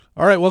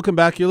All right, welcome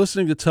back. You're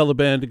listening to Tell the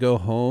Band to Go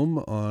Home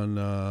on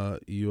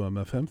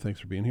UMFM. Thanks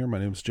for being here. My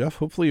name's Jeff.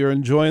 Hopefully you're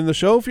enjoying the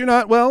show. If you're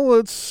not,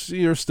 well,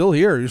 you're still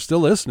here. You're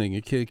still listening.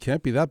 It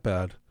can't be that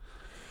bad.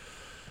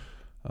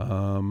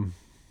 And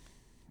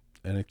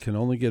it can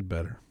only get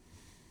better.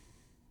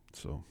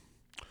 So,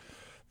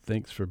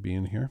 thanks for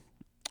being here.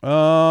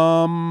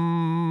 Yeah,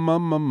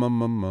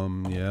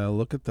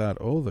 look at that.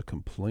 Oh, the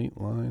complaint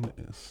line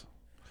is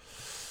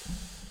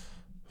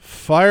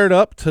fired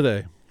up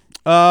today.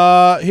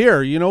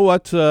 Here, you know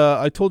what?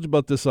 I told you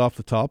about this off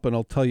the top, and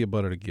I'll tell you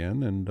about it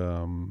again,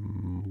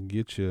 and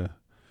get you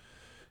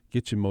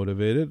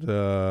motivated.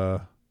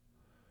 Not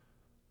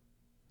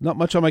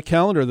much on my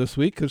calendar this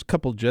week. There's a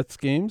couple Jets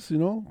games.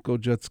 Go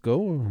Jets,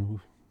 go.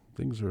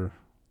 Things are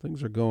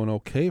going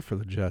okay for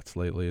the Jets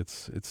lately.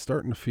 It's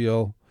starting to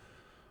feel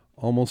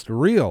almost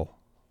real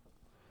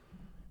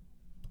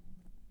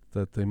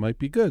that they might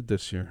be good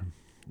this year,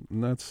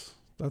 and that's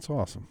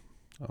awesome.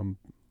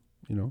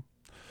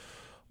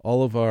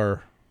 All of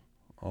our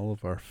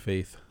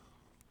faith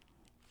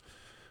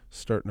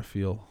starting to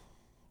feel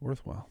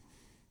worthwhile.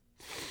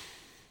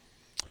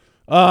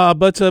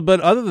 But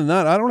other than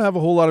that, I don't have a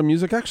whole lot of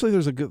music. Actually,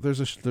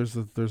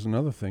 there's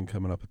another thing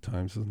coming up at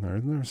times, isn't there?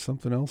 Isn't there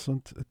something else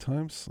at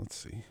times? Let's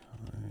see.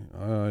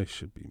 I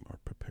should be more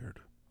prepared,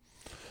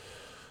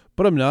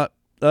 but I'm not.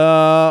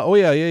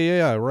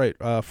 Right.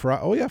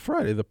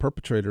 Friday, The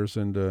Perpetrators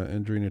and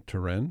Andrina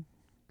Turen.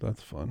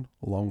 That's fun.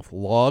 Along with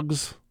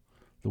Logs.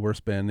 The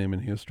worst band name in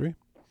history.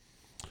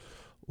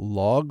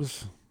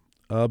 Logs.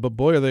 But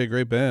boy, are they a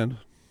great band.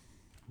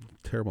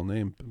 Terrible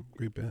name, but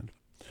great band.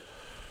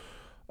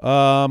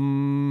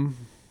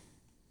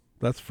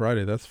 That's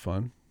Friday. That's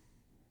fun.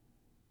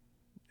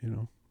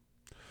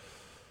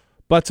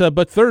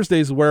 But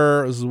Thursday's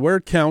where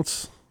it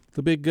counts.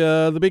 The big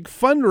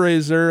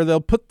fundraiser.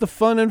 They'll put the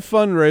fun in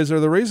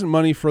fundraiser. They're raising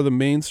money for the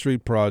Main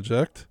Street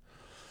Project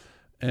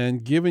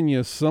and giving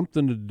you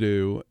something to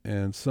do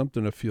and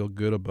something to feel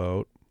good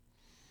about.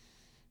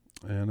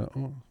 And,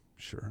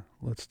 sure,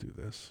 let's do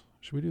this.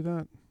 Should we do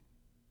that?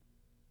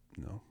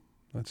 No,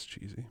 that's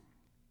cheesy.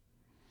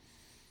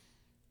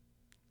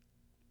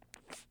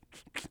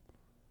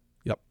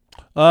 Yep.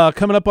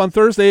 Coming up on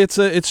Thursday,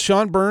 it's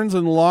Sean Burns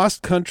and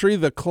Lost Country,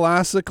 the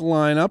classic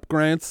lineup.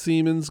 Grant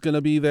Seaman's going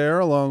to be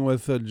there along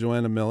with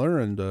Joanna Miller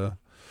and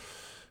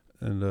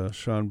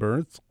Sean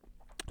Burns.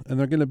 And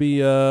they're going to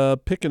be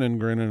picking and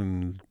grinning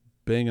and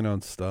banging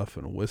on stuff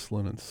and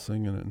whistling and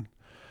singing and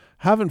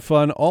having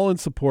fun, all in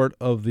support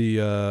of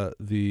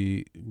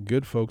the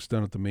good folks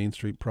down at the Main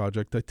Street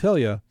Project. I tell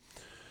you,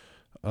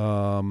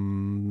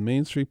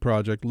 Main Street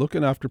Project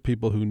looking after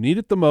people who need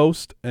it the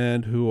most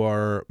and who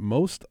are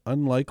most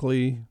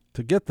unlikely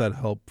to get that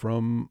help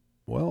from,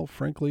 well,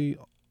 frankly,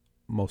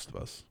 most of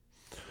us.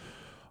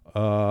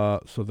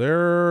 So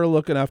they're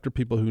looking after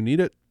people who need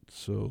it,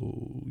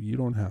 so you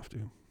don't have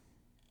to.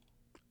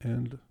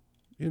 And,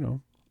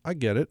 I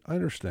get it. I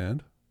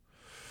understand.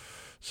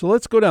 So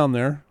let's go down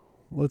there.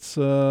 Let's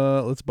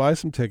buy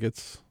some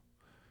tickets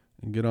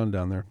and get on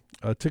down there.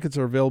 Tickets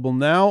are available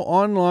now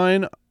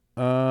online,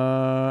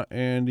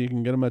 and you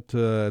can get them at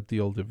the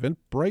old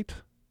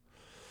Eventbrite.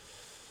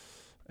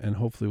 And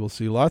hopefully we'll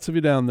see lots of you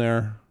down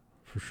there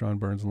for Sean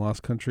Burns and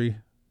Lost Country.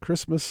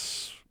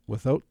 Christmas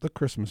without the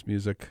Christmas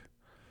music.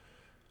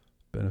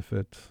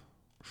 Benefit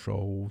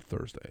show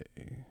Thursday.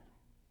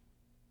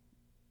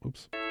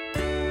 Oops.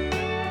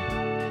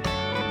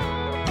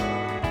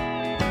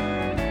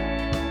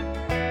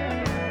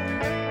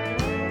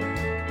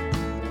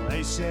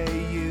 They say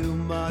you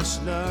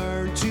must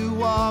learn to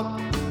walk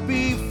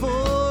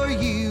before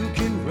you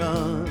can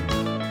run.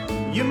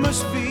 You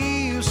must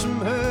feel some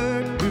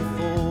hurt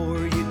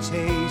before you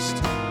taste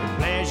the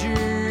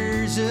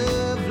pleasures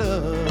of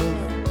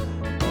love.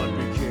 But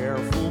be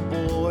careful,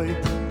 boy,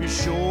 be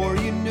sure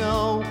you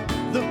know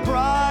the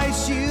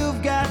price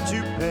you've got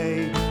to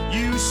pay.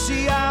 You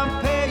see,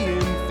 I'm paying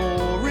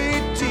for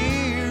it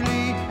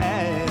dearly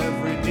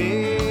every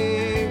day.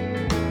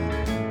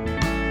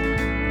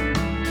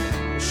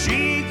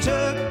 She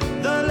took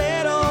the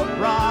little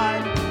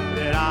pride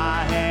that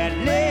I had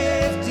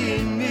left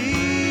in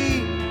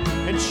me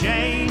and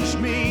changed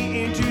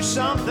me into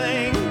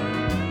something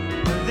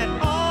that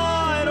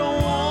I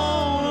don't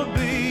want to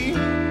be.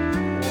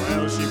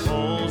 Well, she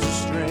pulls a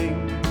string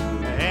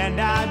and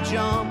I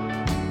jump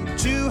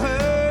to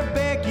her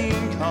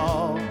begging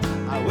call.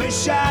 I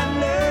wish I'd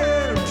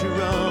learned to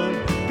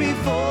run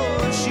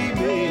before she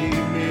made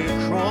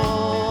me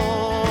crawl.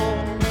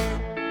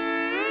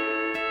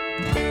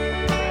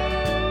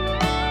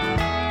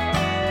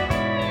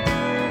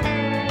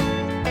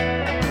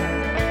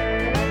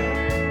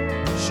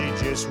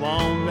 Just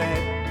won't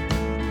let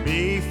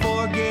me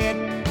forget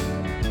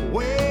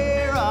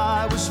where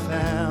I was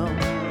found,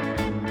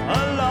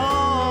 a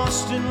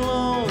lost and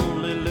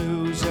lonely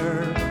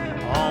loser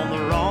on the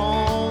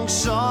wrong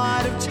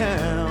side of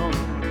town.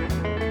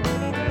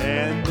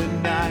 And the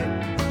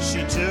night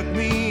she took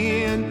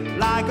me in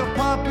like a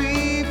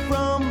puppy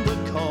from the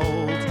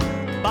cold,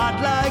 but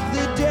like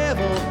the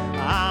devil,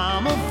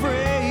 I'm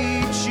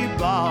afraid she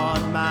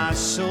bought my my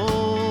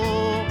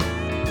soul.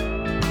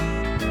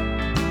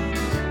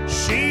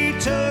 She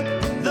took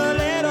the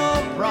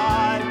little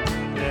pride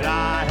that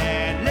I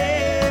had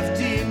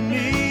left in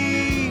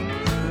me,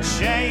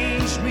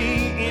 changed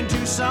me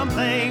into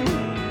something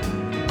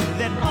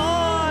that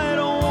I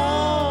don't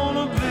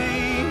wanna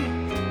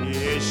be.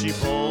 Yeah, she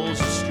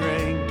pulls a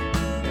string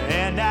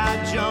and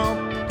I jump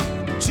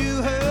to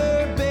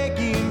her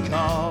begging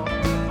call.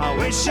 I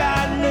wish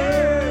I'd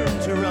learned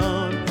to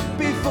run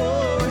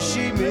before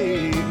she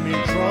made me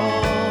crawl.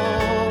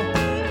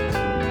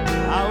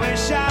 I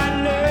wish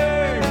I'd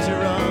learned to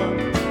run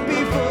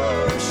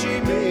before she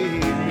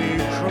made me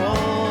crawl.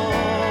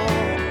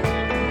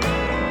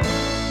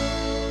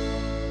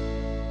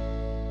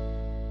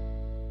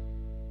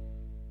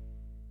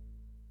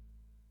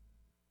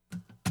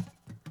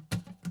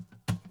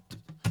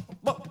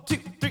 One, two,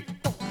 three,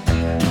 four.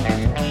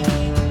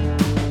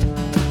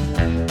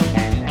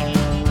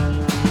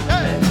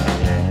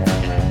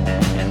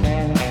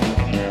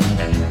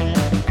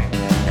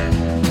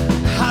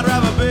 I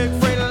drive a big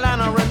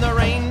Freightliner in the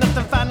rain,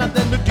 nothing finer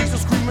than the diesel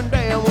screaming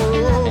down the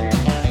road.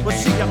 Well,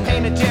 she a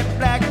painted jet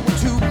black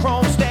with two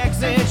chrome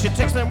stacks, and she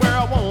takes me where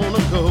I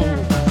wanna go.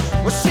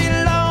 Well, she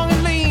long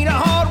and lean, a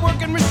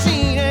hard-working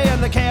machine,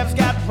 and the cab's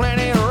got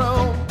plenty of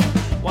room.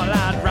 While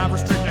I drive her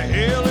straight to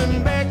hell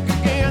and back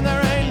again,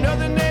 there ain't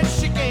nothing that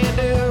she can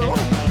do.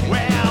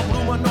 Well,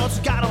 Blue Notes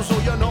got 'em, so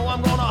you know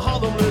I'm gonna haul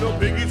them little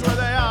piggies where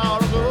they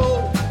ought to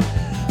go.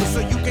 So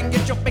you can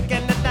get your pick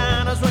in the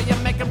diners where you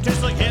make them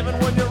taste like heaven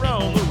when you're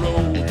on the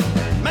road.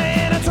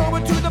 Man, I drove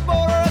it to the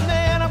border and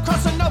then I'm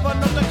crossing over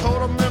North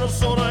Dakota,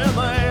 Minnesota, and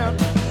then,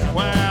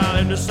 well,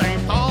 in the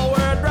St. Paul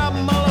where I drop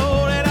my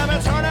load and I've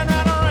been turning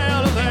right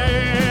around and then.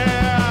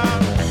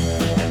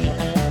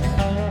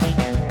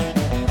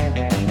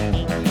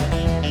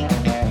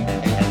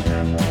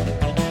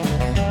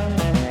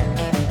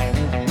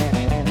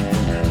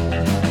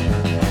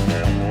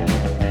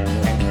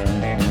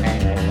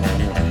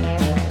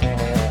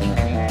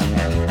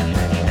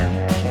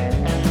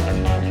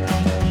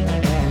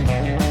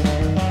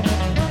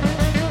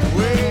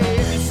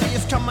 Well, you see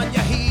it's coming,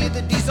 you hear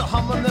the diesel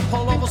humming, then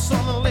pull over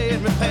some and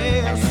let me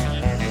pass.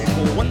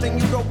 Well, one thing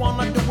you don't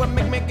wanna do is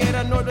make me get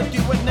annoyed with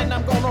you, and then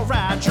I'm gonna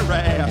ride your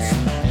ass.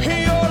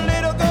 Your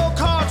little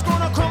go-kart's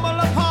gonna crumble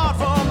apart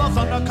from the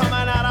thunder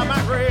coming out of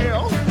my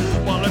grill.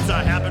 Well, it's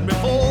happened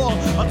before,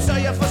 I'll tell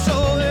you for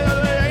sure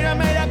that they ain't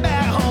made it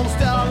back home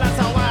still. That's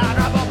how I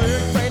drive a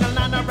big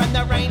Freightliner, and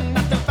there ain't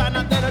nothing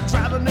finer than a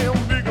driving them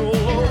big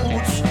old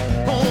loads.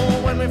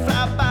 Oh, when we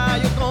fly by,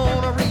 you're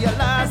gonna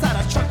realize that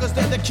us truckers,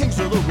 they're the kings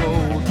of the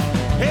road.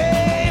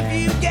 Hey, if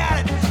you got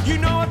it, you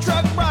know a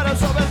truck brother,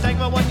 so be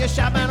thankful when you're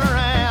shopping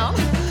around.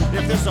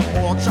 If there's a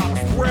pork chop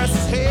express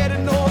is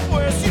headed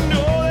northwest, you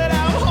know that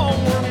I'm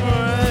homeward bound.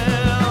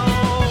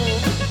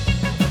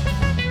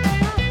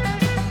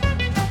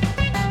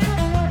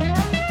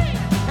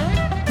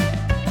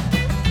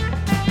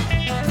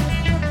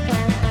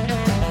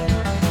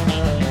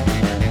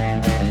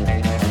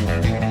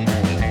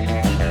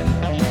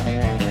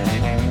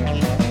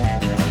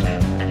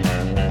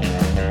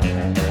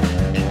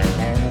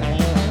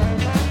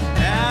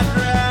 I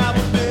drive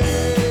a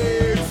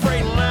big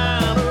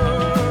Freightliner.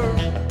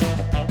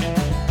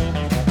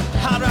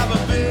 I drive a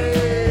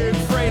big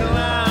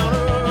Freightliner.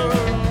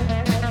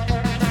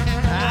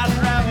 I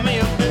drive me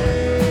a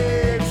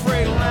big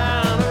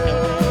Freightliner.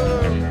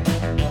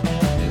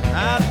 I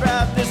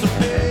drive this a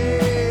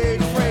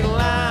big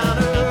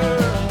Freightliner.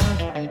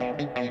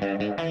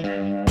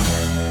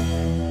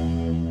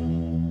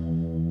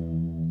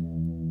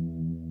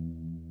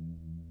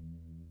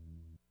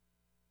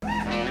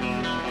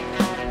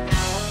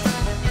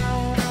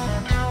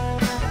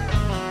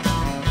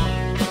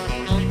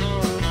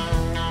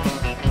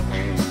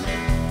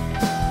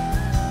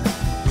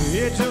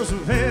 Yeah,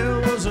 Joseph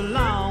Hill was a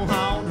long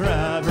haul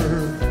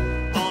driver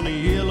on the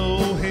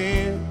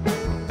Yellowhead.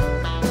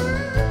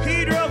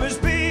 He drove his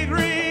big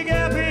rig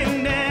up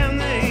and down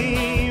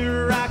the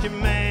Rocky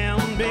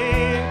Mountain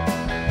bed.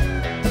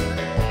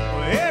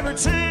 Every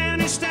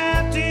time he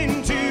stepped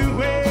into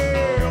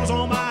Wells,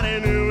 somebody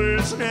knew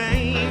his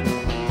name.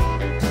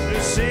 They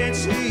said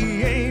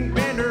he ain't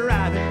been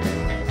driving,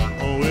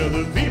 well,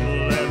 the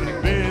people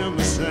haven't been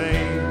the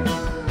same.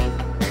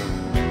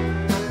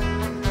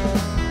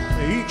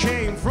 He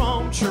came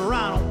from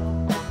Toronto,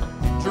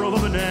 drove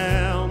up and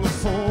down the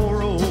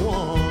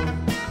 401.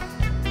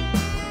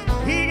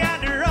 He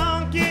got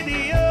drunk in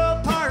the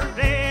old part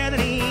there, then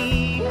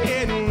he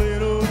had a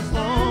little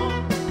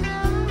fun.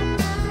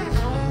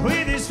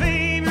 With his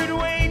favorite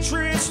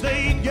waitress,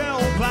 they'd go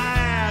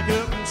back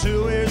up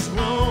to his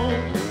room.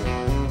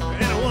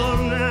 And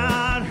one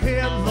night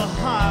hit the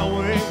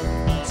highway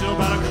till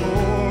about a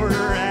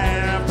quarter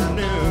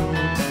afternoon.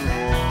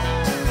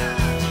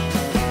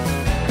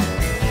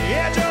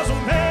 Yeah,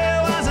 Joseph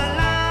Hill was a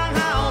long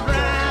haul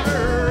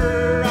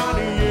driver on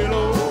the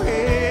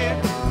Yellowhead.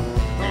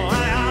 Oh,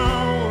 the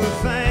only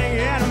thing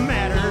that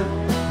mattered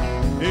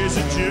is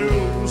that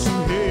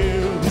Joseph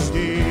Hill was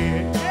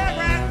dead. Yeah,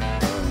 right.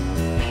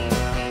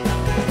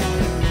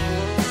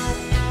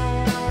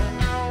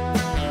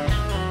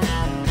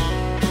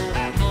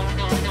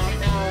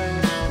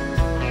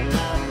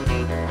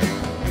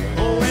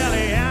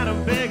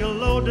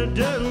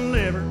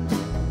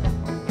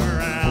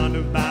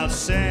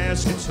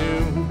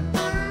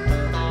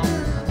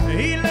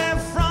 He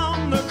left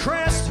from the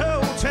Crest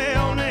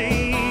Hotel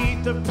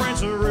neath the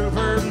Prince of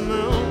Rupert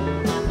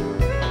moon.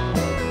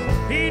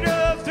 He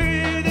dove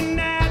through the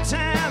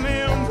nighttime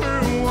and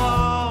through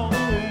all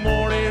the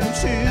morning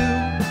too.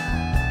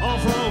 All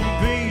from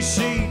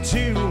BC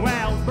to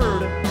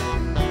Alberta,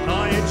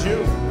 oh yeah,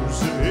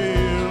 Joseph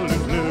Hill he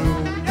flew.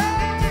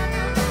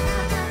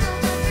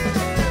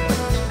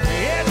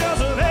 Yeah,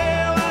 Joseph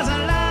Hill was a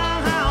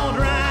long haul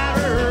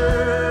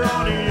driver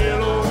on a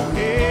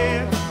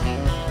yellowhead,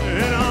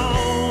 and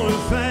all the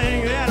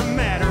thing that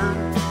mattered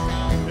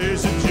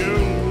is that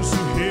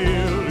Joseph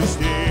Hill is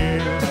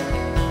dead.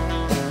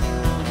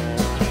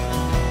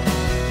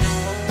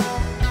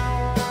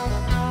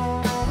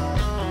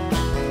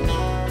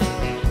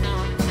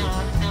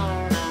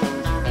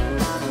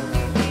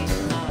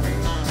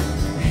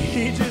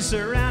 He just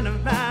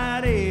surrounded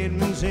by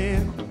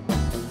Edmonton.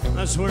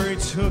 That's where he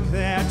took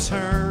that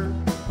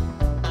turn.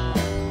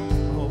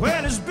 Well,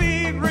 his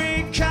big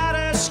rig caught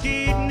a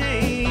skid and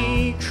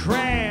he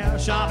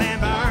crashed off and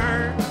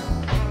burned.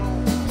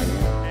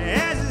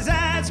 As his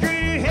eyes grew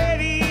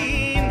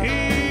heavy and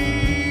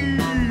he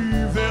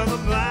felt the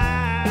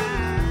bite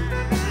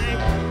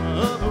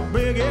of a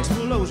big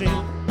explosion,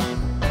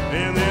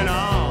 and then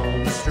all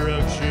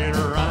destruction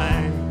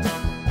right.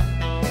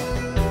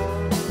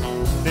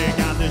 They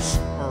got this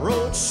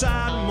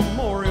roadside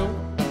memorial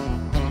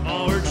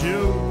where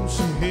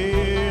Joseph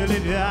Hill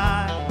had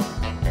died.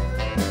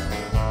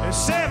 And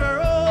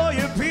several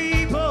you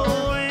people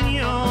when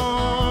you're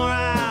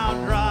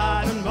out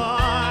riding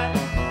by,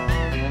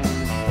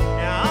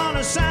 on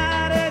the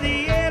side of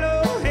the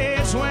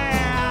yellowheads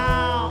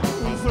where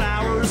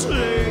flowers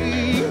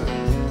lay,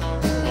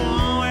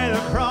 where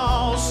the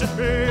cross that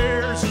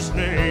bears his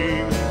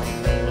name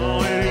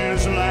in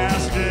his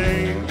last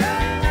day.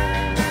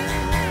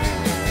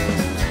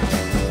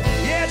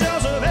 Yeah,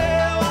 Joseph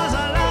Hill was a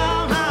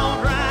long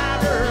haul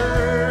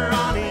driver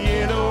on the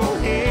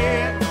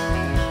yellowhead,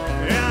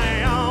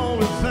 and the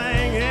only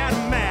thing that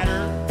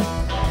mattered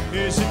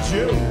is that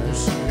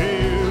Joseph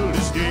Hill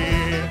is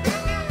dead.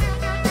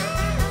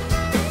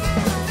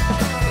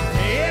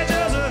 Yeah,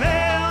 Joseph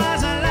Hill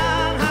was a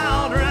long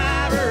haul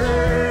driver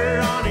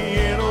on the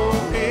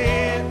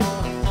yellowhead,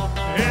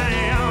 and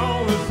the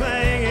only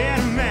thing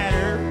that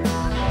mattered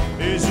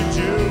is that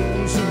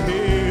Joseph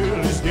Hill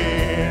is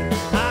dead.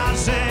 I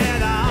said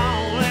the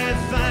only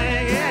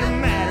thing that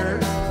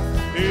mattered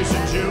is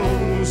that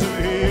Joseph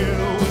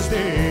Hill was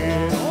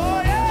dead.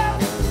 Oh yeah.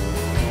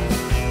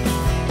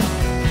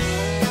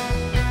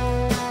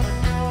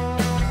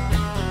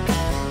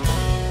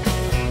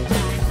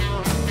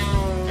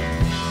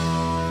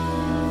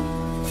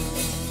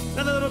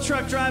 Another little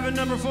truck driving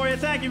number for you.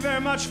 Thank you very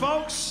much,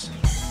 folks.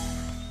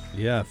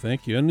 Yeah,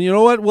 thank you. And you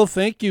know what? We'll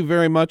thank you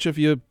very much if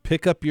you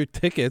pick up your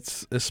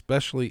tickets,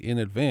 especially in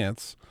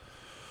advance,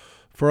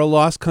 for a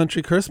Lost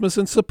Country Christmas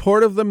in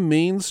support of the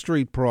Main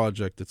Street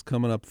Project. It's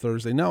coming up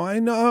Thursday. Now, I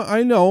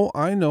know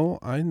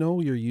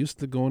you're used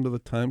to going to the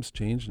Times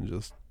Change and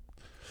just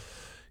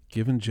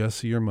giving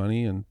Jesse your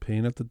money and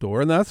paying at the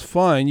door, and that's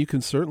fine. You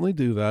can certainly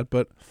do that,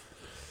 but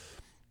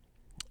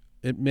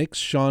it makes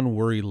Sean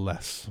worry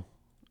less.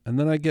 And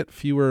then I get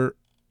fewer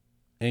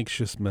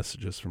anxious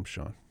messages from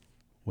Sean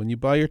when you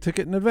buy your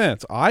ticket in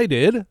advance. I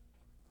did.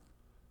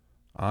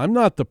 I'm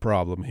not the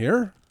problem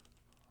here.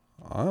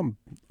 I'm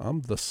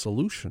the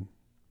solution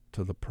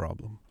to the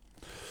problem.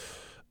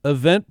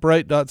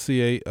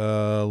 Eventbrite.ca,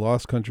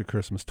 Lost Country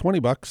Christmas,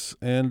 $20,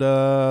 and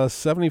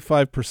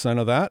 75%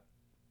 of that,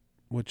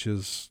 which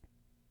is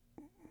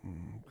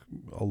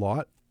a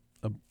lot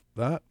of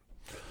that,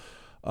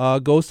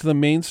 goes to the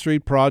Main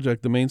Street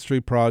Project. The Main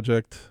Street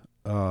Project,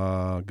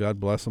 God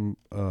bless them,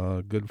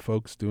 good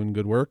folks doing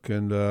good work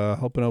and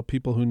helping out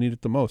people who need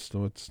it the most.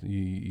 So it's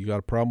you got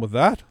a problem with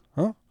that,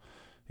 huh?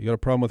 You got a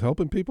problem with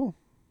helping people?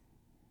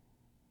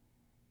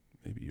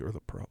 Maybe you're the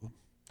problem.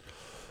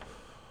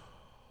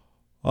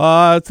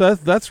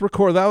 That's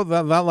record that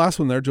last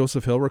one there,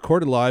 Joseph Hill,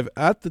 recorded live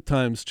at the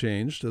Times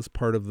Changed as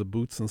part of the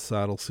Boots and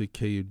Saddle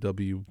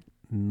CKUW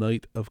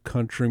Night of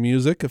Country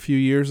Music a few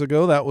years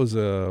ago. That was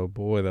a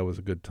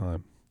good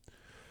time.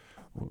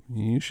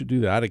 You should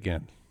do that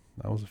again.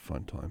 That was a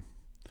fun time.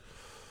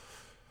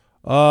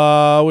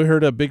 We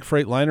heard a Big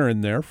Freightliner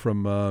in there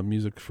from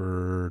Music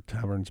for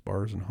Taverns,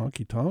 Bars, and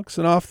Honky Tonks.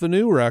 And off the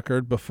new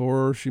record,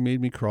 Before She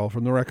Made Me Crawl,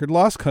 from the record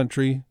Lost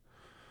Country,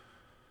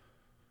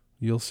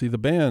 you'll see the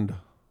band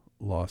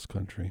Lost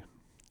Country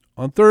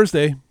on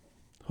Thursday.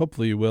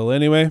 Hopefully you will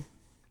anyway.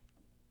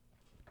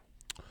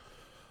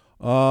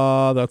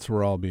 That's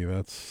where I'll be.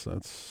 That's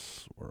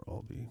where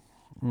I'll be.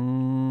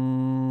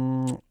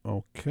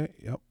 Okay,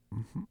 yep.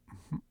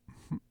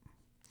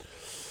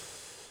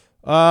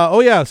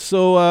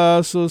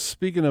 So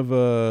speaking of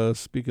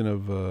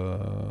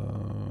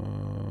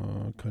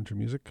country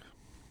music,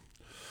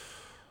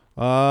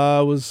 I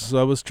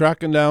was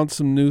tracking down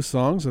some new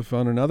songs. I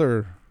found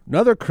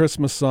another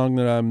Christmas song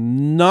that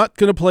I'm not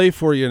gonna play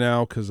for you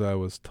now because I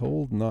was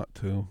told not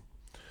to.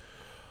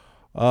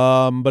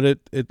 But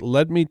it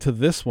led me to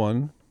this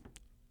one.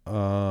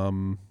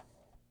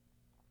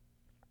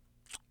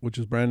 which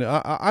is brand new.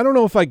 I don't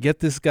know if I get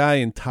this guy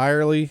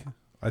entirely.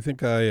 I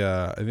think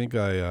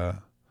I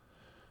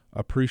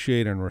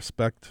appreciate and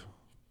respect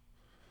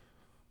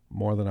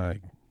more than I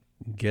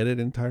get it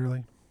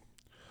entirely.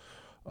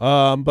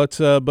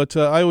 But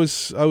I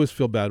always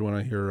feel bad when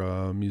I hear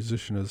a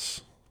musician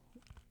is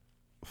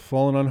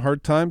fallen on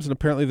hard times, and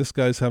apparently this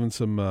guy's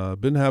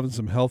been having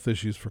some health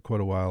issues for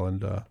quite a while,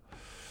 and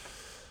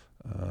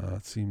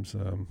it seems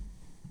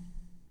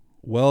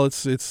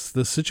it's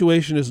the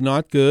situation is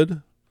not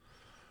good.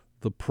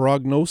 The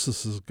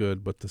prognosis is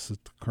good, but the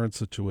current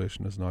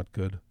situation is not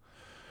good.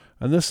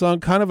 And this song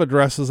kind of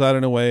addresses that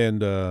in a way,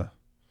 and I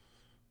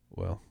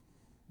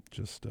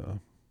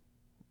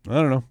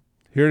don't know.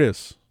 Here it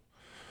is.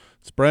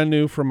 It's brand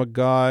new from a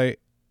guy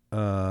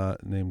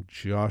named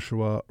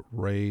Joshua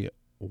Ray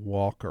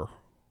Walker.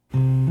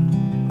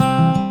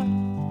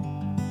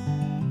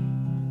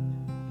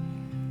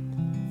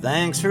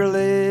 Thanks for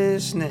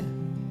listening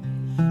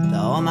to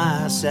all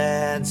my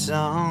sad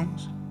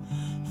songs.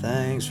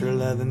 Thanks for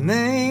loving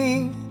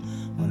me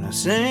when I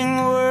sing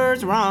the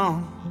words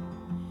wrong.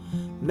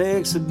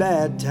 Makes the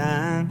bad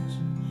times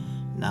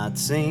not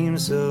seem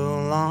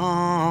so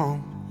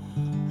long.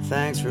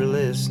 Thanks for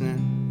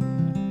listening.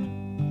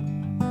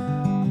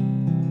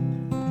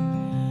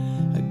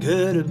 I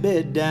could have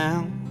been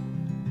down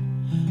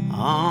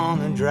on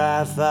a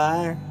dry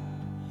fire,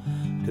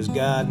 'cause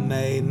God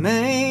made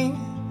me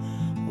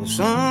with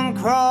some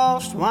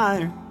crossed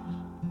wire.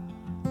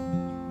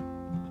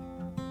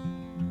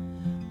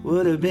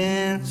 Would have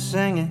been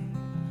singing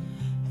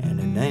in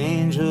an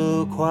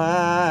angel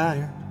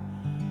choir.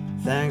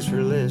 Thanks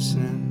for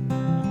listening.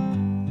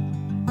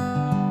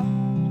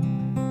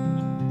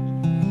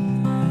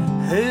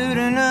 Who'd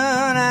have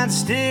known I'd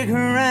stick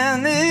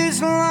around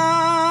this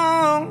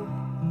long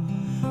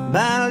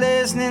by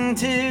listening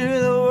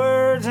to the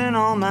words in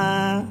all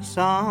my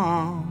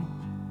songs.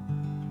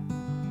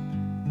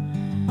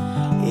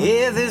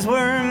 If this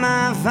were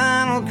my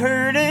final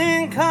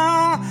curtain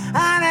call,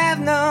 I'd have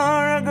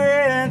no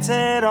regrets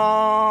at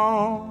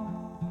all.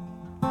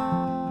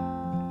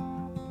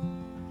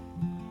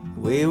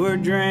 We were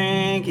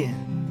drinking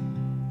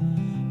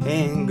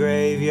in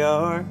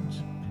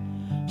graveyards,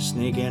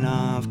 sneaking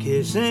off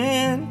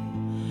kissing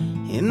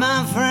in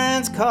my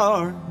friends'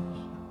 cars,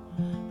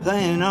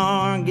 playing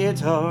our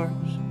guitars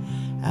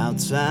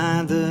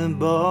outside the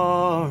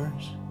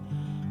bars.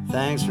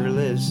 Thanks for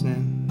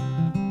listening.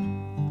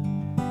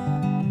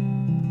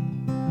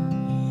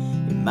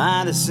 You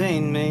might have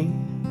seen me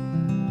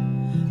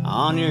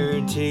on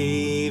your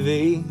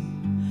TV.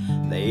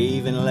 They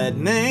even let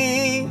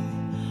me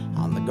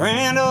on the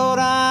Grand Ole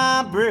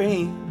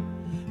Opry.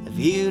 If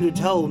you'd have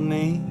told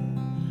me,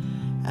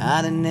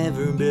 I'd have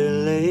never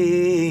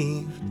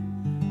believed.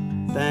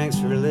 Thanks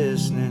for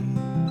listening.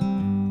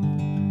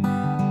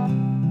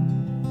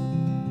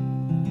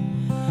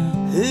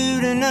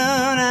 Who'd have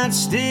known I'd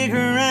stick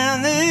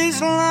around this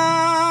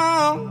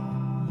long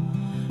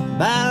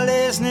by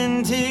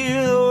listening to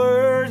the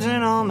words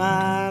in all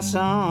my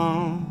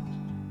songs.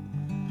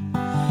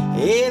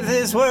 If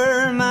this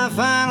were my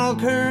final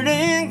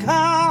curtain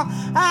call,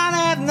 I'd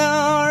have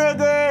no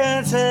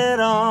regrets at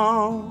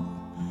all.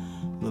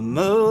 But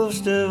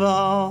most of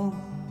all,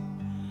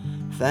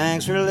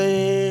 thanks for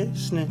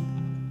listening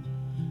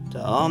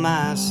to all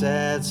my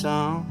sad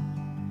songs.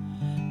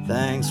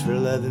 Thanks for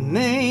loving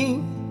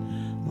me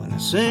when I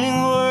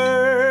sing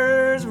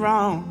words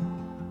wrong.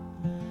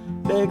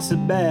 Makes the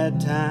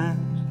bad times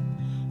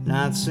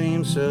not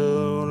seem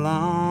so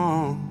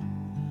long.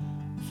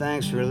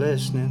 Thanks for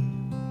listening.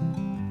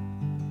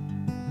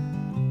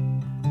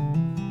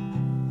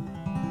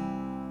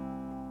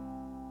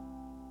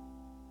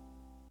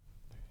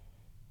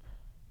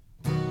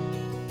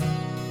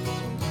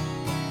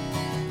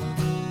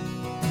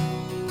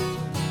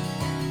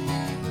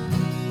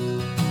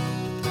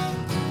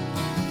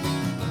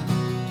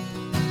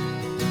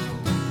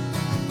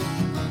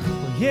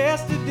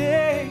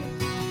 Yesterday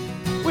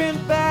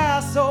went by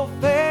so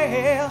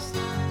fast,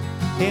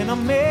 and I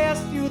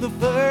missed you the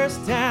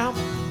first time.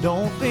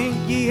 Don't think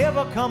you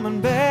ever coming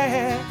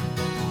back.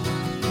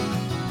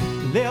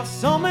 Left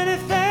so many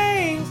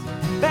things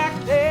back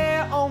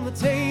there on the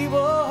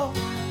table,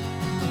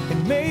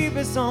 and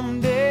maybe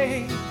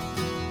someday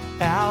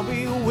I'll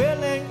be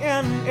willing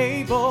and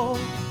able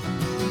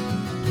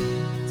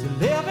to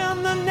live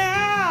in the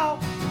now,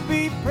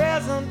 be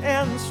present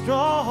and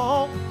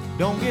strong.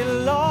 Don't get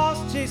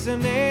lost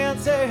chasing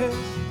answers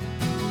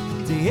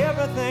to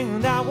everything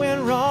that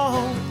went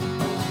wrong.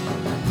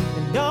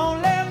 And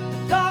don't let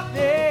the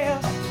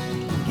darkness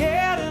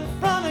get in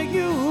front of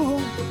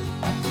you.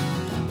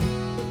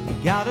 You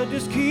gotta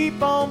just keep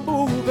on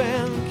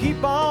moving,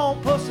 keep on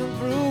pushing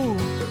through.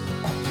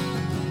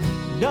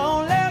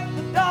 Don't let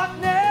the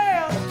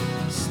darkness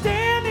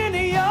stand in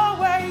your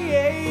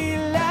way.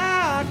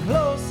 Lie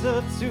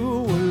closer to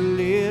a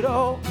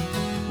little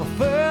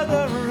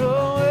further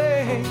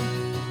away.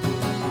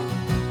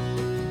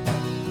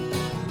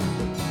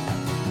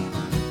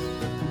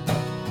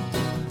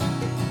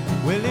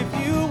 Well, if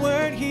you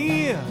weren't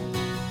here,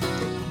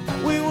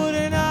 we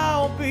wouldn't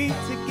all be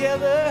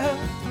together.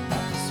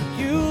 So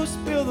you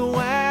spill the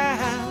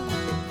wine,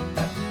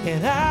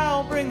 and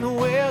I'll bring the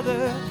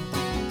weather.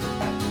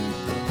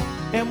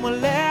 And we'll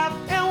laugh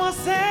and we'll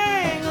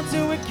sing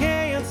until we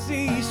can't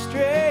see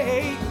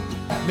straight.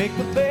 Make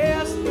the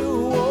best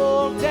through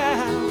old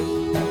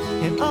times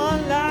and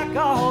unlock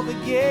all the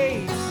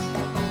gates.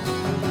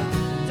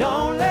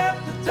 Don't let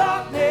the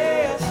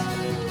darkness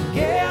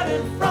get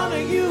in front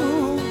of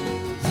you.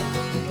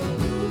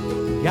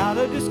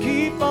 Gotta just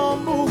keep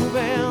on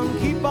moving,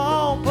 keep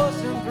on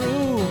pushing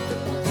through.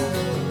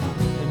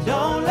 And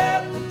don't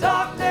let the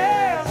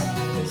darkness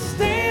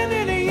stand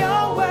in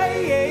your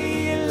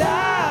way.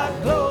 Lie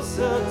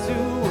closer to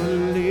a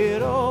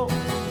little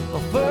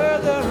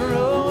further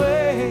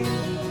away.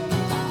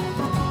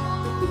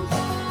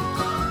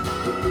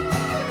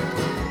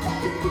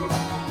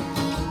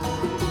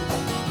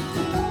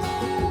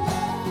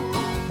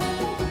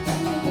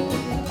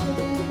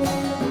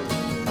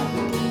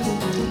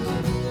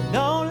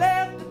 Don't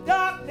let the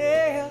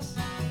darkness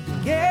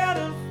get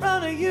in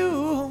front of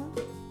you.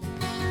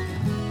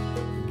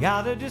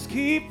 Gotta just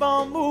keep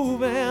on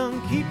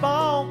moving, keep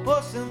on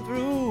pushing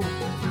through.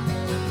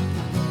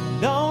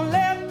 Don't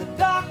let the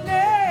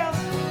darkness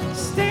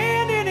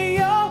stand in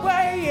your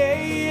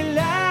way.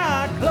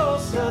 Lie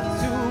closer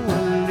to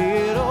a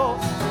little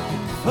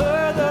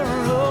further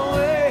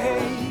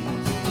away.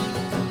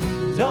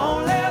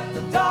 Don't let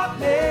the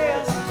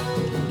darkness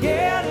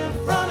get in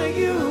front of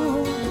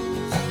you.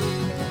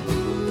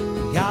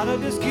 Gotta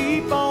just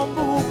keep on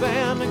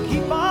moving and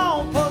keep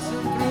on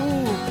pushing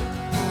through.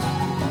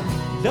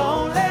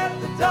 Don't let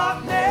the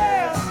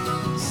darkness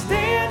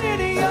stand in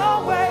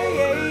your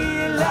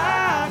way.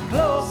 Lie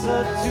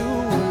closer to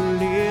a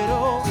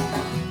little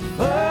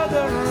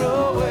further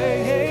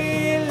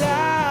away.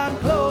 Lie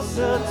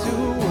closer to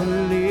a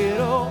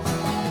little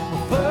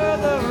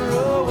further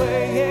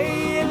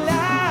away.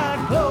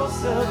 Lie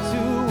closer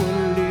to a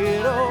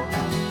little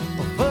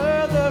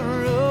further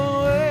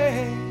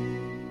away.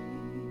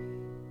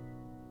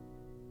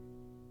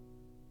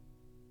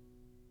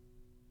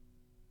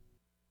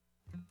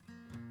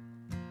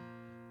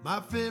 My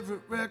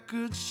favorite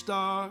record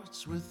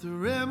starts with a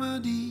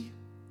remedy.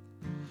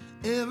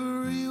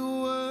 Every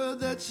word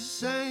that you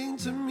sang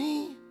to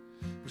me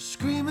was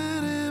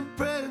screaming and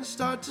praying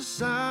start to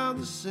sound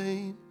the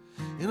same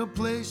in a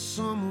place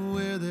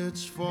somewhere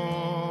that's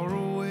far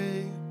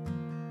away.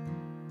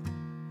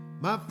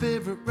 My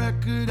favorite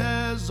record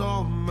has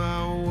all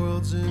my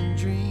worlds and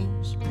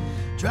dreams,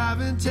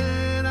 driving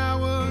 10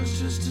 hours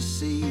just to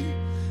see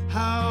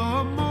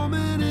how a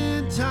moment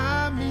in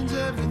time means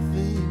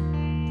everything.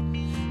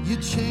 You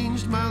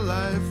changed my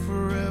life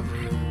forever.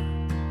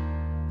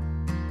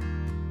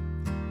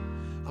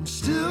 I'm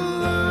still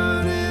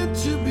learning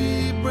to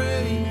be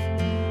brave.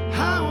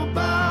 How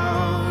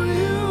about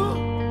you?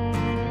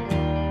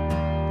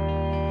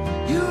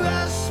 You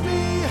asked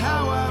me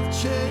how I've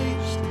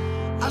changed.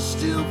 I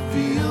still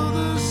feel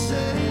the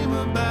same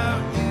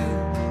about you.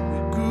 We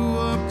grew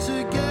up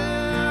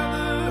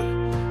together,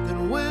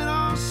 then went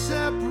our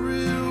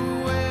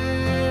separate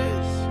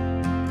ways.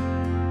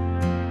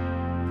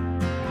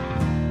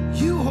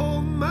 You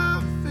hold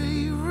my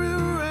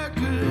favorite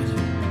record.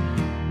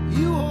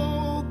 You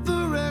hold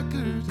the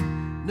record,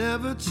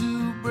 never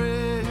to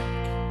break.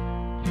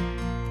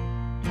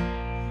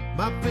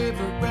 My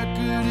favorite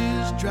record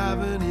is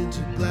driving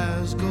into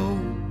Glasgow.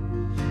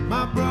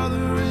 My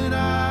brother and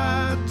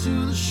I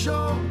to the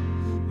show.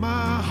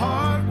 My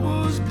heart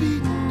was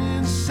beating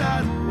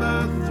inside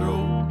my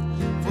throat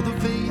for the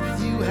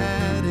faith you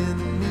had in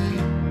me.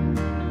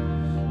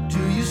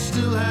 Do you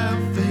still have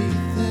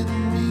faith in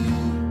me?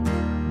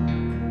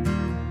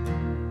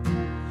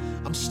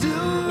 I'm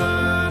still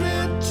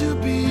learning to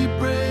be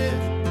brave.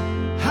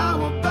 How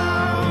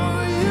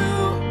about you?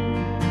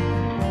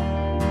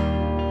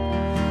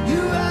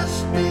 You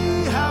asked me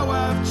how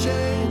I've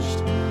changed.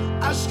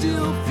 I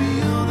still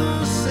feel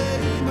the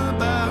same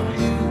about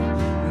you.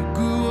 We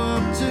grew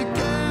up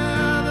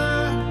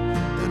together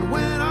and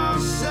went our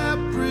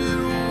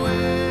separate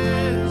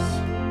ways.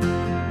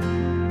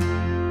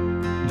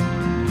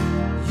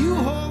 You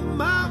hold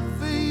my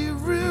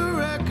favorite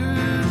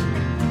record.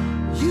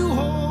 You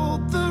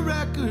hold the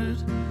record,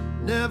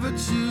 never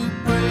to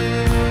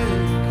break.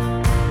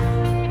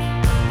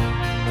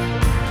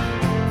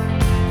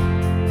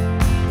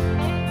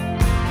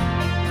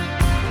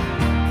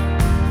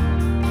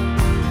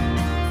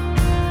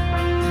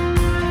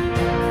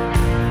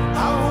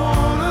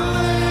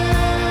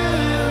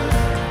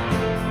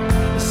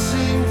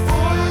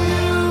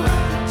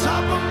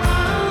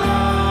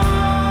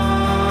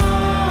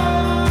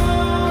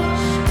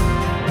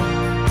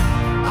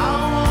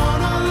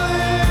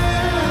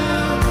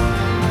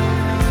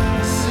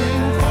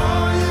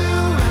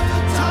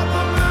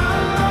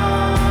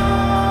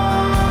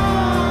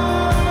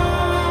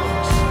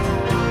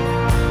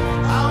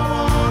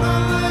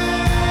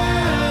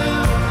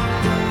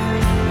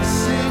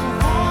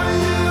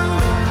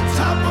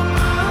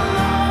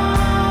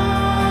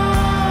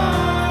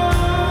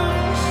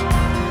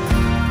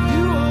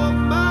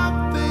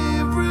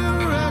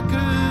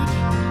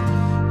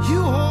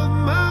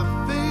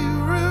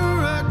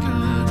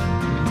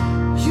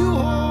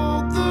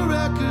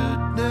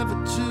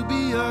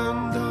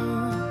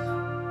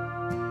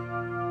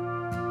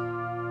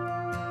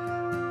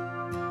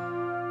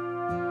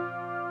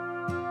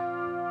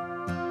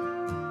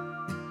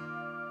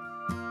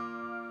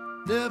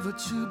 never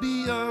to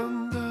be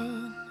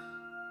undone.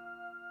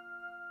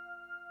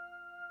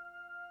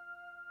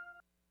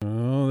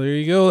 Oh, there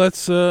you go.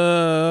 That's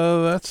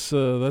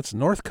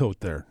Northcote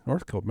there.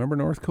 Northcote. Remember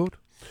Northcote?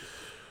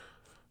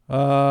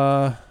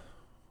 I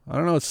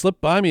don't know. It slipped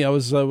by me. I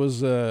was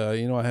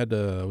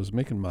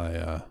making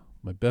my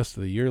my best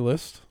of the year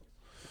list,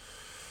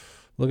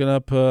 looking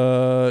up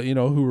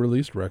who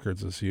released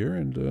records this year,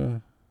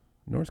 and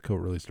Northcote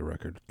released a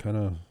record. Kind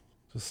of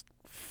just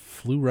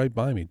flew right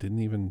by me. Didn't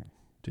even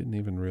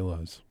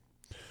realize.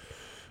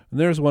 And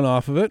there's one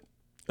off of it.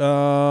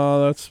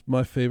 That's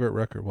my favorite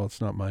record. Well,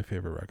 it's not my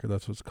favorite record.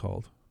 That's what it's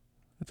called.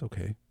 It's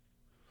okay.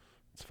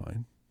 It's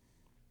fine.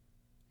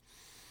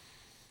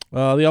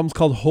 The album's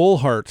called Whole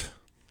Heart.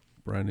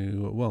 Brand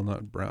new. Well,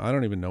 not brand. I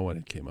don't even know when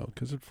it came out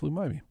because it flew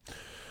by me.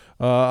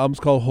 Album's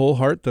called Whole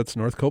Heart. That's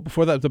Northcote.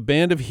 Before that, the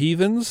Band of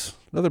Heathens.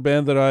 Another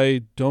band that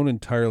I don't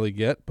entirely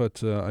get,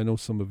 but I know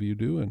some of you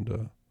do,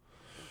 and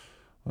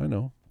I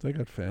know they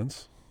got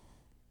fans.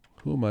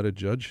 Who am I to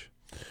judge?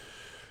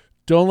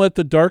 Don't Let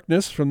the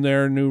Darkness from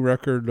their new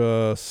record,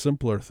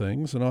 Simpler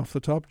Things. And off the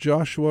top,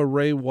 Joshua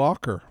Ray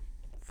Walker.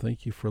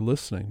 Thank you for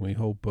listening. We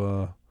hope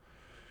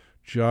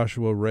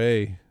Joshua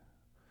Ray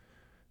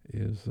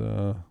is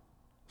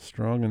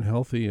strong and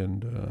healthy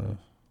and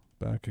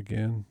back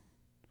again,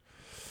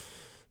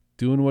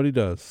 doing what he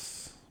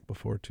does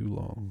before too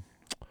long.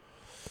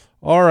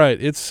 All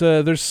right, it's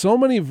there's so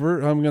many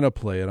I'm gonna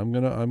play it. I'm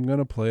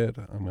gonna play it.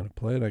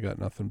 I got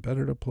nothing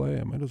better to play.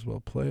 I might as well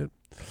play it.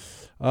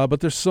 But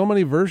there's so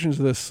many versions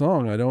of this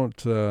song. I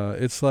don't.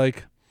 It's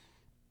like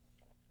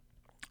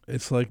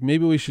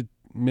maybe we should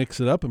mix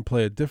it up and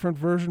play a different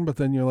version. But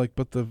then you're like,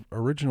 but the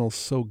original's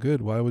so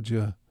good. Why would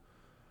you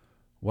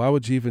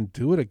even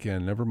do it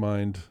again? Never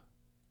mind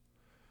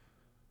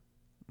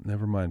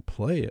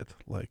play it.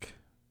 Like,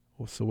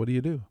 well, so what do you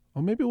do?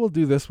 Oh, maybe we'll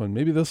do this one.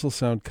 Maybe this will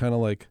sound kind of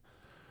like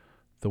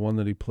the one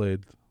that he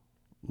played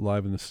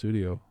live in the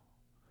studio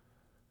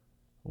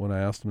when I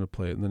asked him to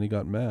play it, and then he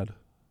got mad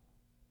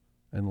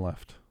and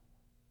left.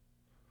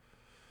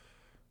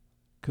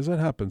 'Cause that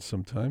happens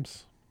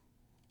sometimes.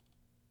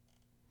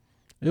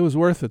 It was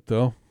worth it,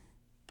 though.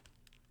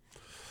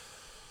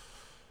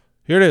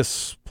 Here it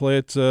is. Play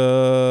it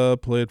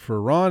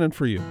for Ron and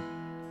for you.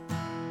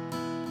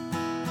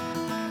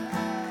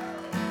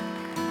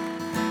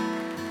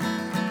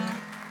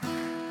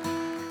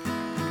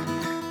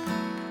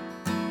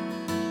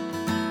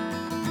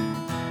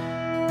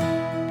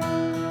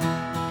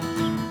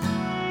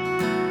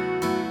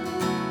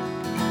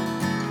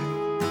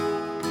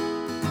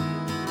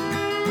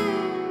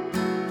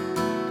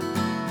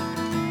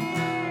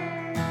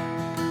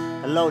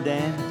 Hello,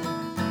 Dan.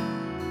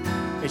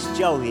 It's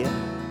Joe here.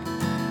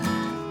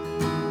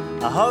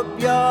 I hope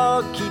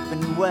you're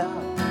keeping well.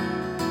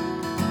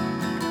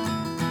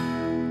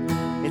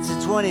 It's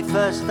the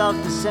 21st of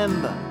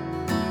December.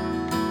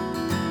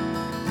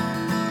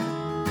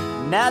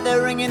 Now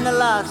they're ringing the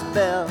last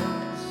bells.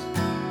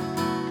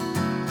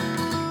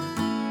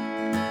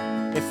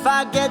 If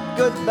I get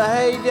good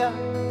behavior,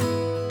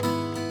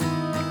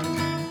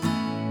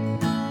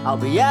 I'll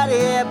be out of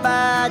here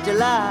by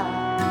July.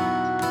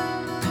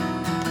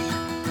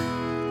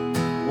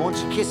 Won't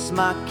you kiss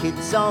my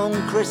kids on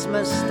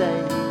Christmas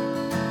Day?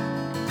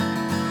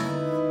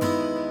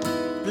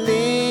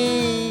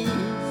 Please,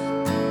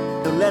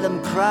 don't let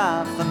them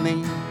cry for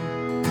me.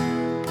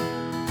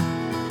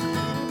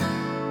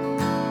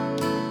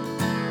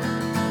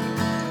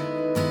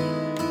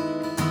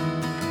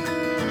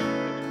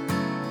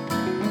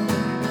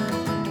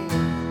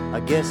 I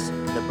guess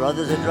the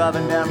brothers are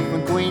driving down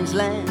from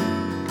Queensland.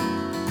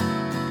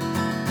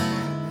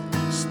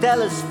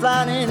 Stella's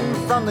flying in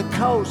from the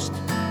coast.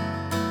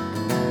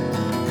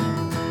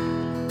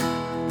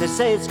 They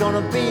say it's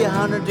gonna be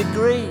 100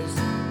 degrees,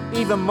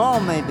 even more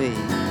maybe.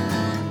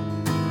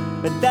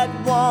 But that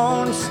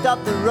won't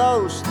stop the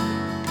roast.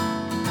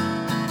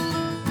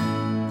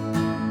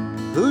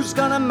 Who's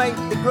gonna make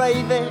the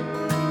gravy?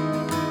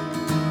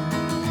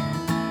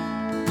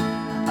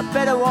 I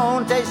bet it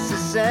won't taste the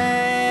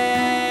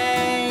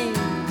same.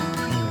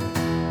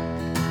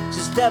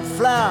 Just have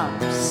flour,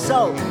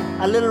 salt,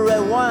 a little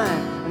red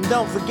wine, and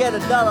don't forget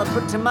 $1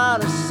 for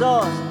tomato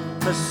sauce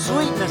for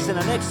sweetness and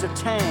an extra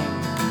tang.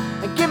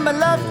 And give my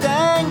love to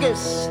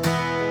Angus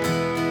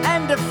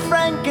and to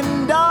Frank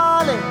and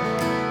Dolly.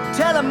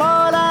 Tell them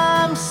all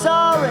I'm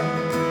sorry.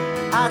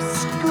 I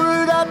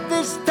screwed up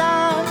this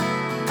time.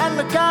 And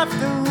look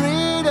after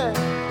Rita.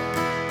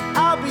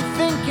 I'll be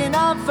thinking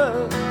of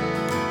her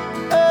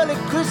early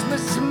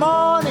Christmas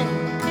morning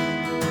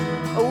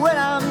when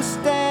I'm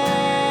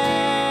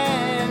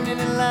standing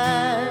in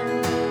line.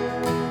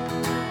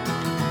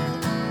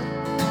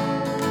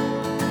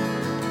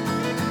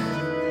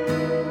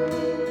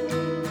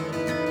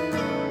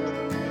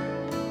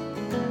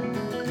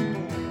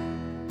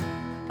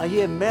 I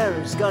hear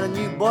Mary's got a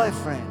new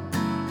boyfriend.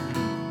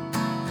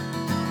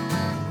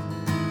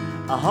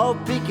 I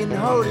hope he can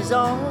hold his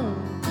own.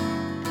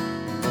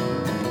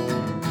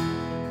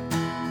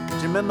 Do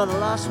you remember the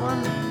last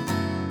one?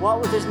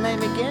 What was his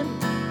name again?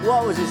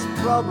 What was his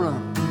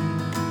problem?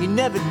 You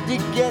never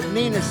did get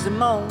Nina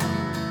Simone.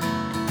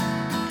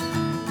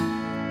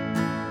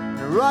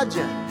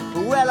 Roger,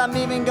 well, I'm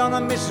even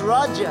gonna miss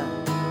Roger,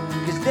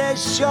 'cause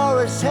there's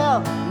sure as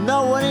hell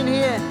no one in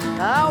here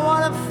I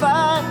wanna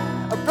find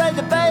or pray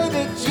the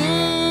baby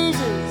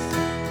Jesus.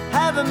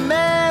 Have a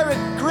Merry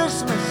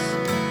Christmas,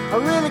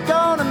 I'm really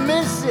gonna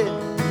miss it.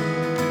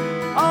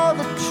 All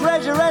the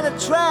treasure and the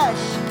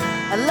trash,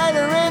 and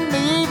later in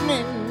the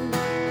evening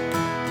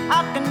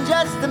I can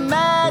just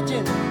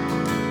imagine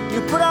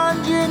you put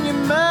on Junior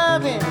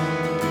Mervyn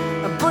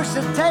and push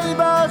the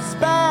tables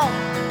back,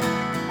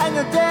 and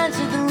you dance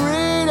with the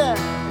Rita.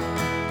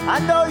 I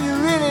know you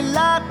really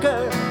like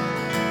her,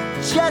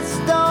 just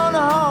don't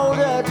hold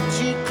her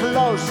too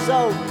close.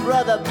 Oh,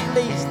 brother,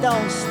 please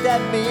don't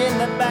stab me in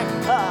the back.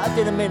 Oh, I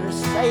didn't mean to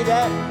say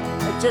that.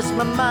 It's just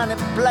my mind,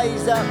 it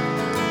plays up,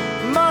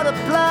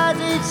 multiplies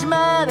each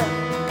matter,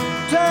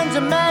 turns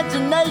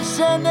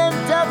imagination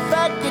into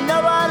fact. You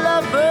know I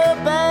love her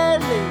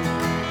badly.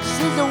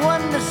 She's the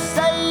one to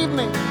save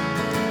me.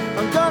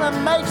 I'm gonna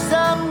make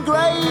some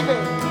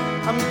gravy.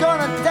 I'm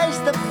gonna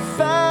taste the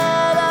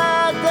fat.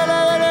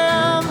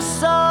 I'm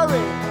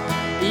sorry.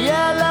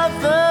 Yeah, I love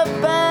her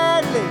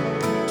badly.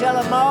 Tell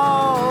them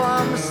all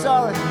I'm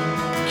sorry.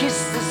 Kiss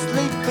the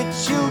sleepy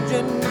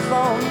children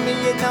for me.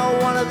 You know,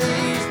 one of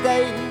these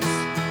days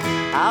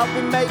I'll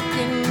be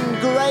making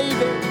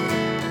gravy.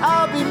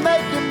 I'll be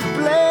making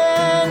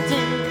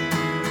plenty.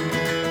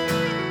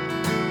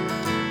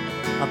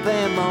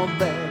 Bam, oh,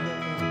 baby.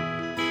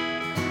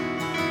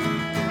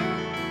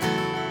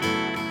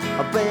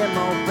 Bam,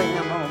 oh,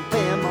 bam, oh,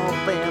 bam, oh,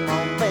 bam,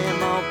 oh,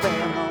 bam, oh,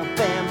 bam, oh,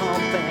 bam, oh,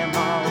 bam,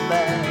 oh,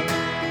 bam.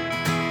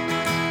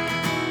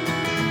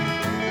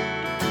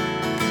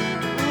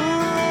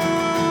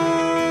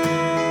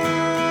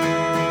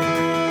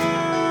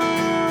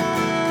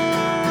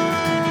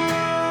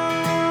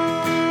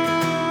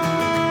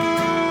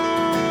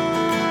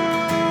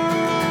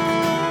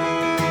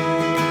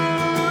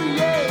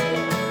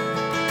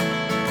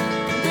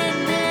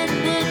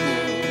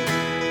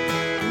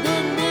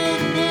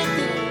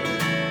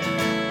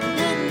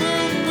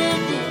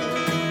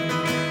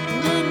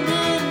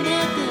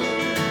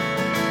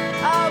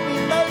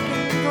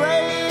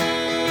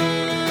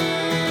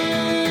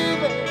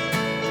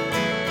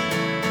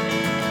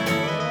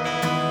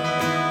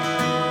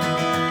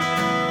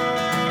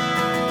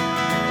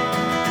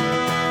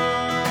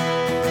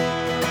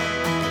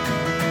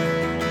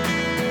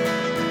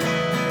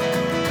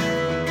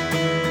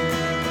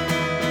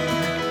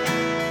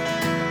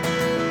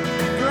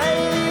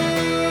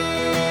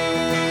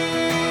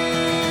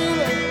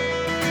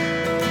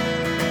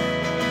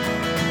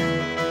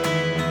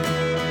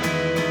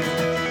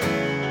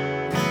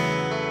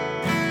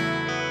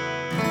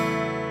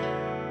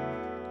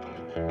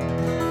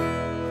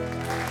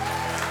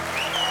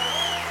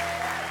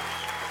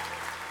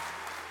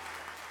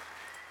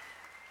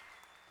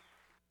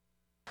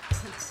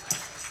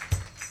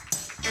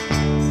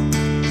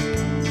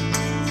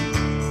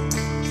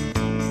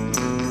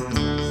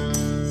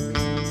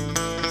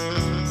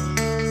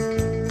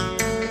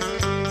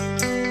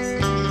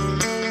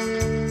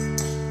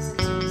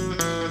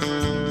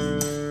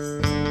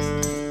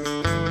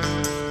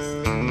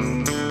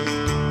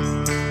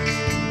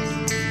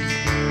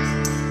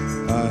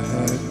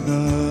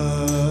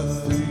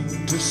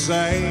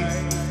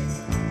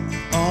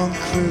 On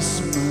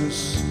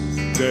Christmas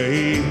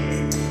Day,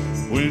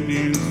 when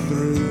you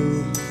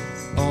threw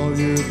all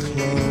your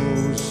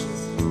clothes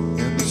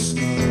in the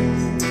snow,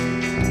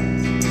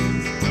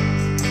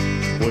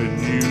 when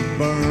you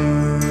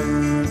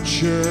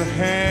burnt your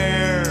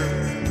hair,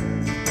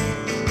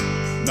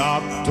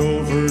 knocked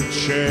over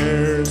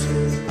chairs,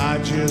 I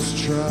just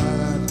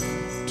tried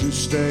to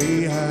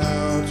stay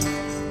out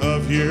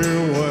of your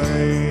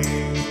way.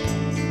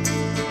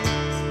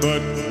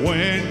 But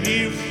when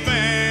you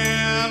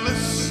fell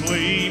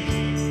asleep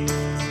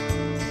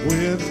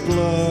with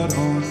blood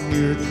on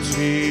your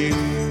teeth,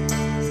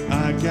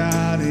 I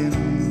got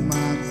in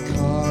my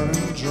car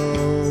and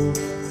drove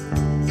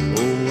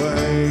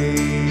away.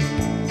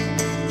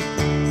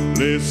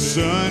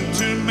 Listen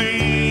to me,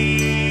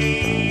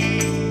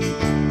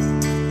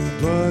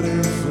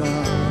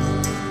 butterfly.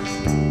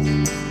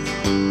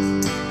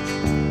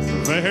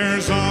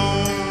 There's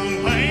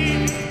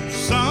only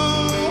so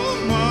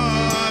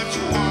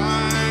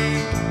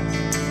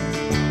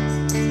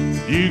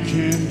you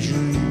can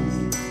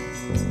dream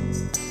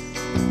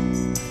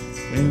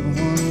in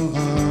one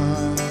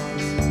life,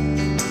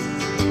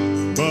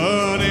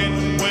 but it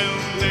will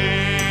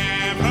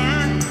never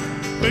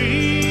be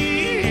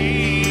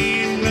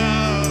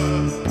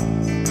enough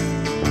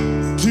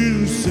to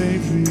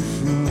save me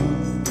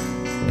from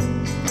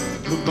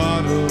the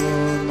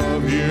bottom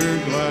of your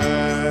glass.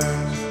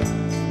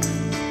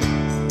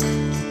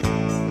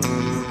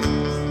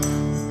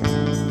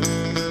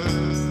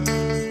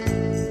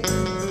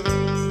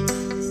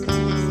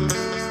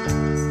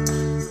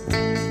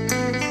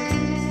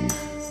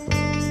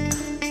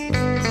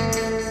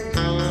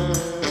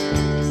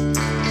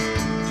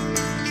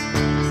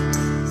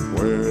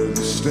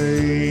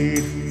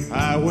 Stayed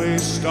highway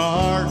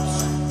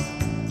starts.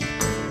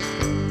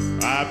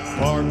 I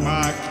parked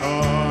my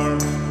car,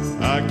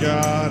 I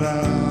got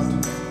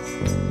out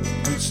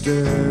and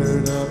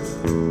stared up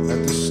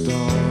at the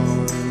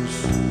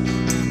stars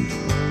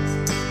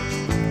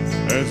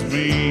as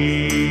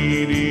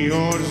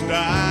meteors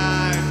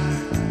died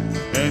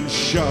and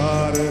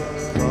shot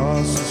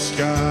across the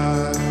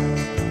sky.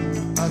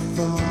 I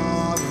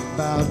thought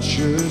about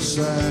your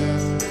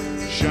sad,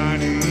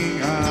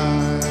 shining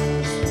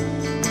eyes.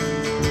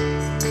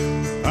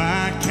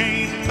 I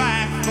came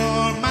back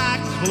for my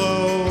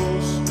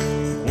clothes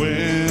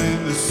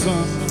when the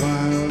sun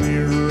finally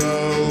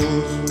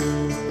rose,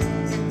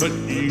 but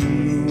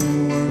you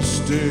were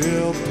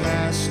still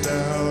passed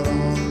out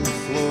on the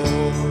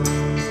floor.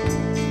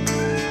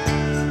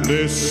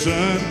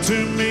 Listen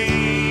to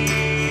me,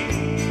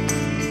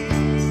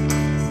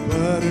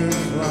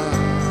 butterfly.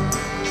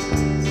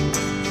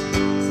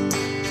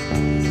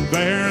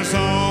 There's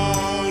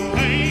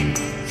only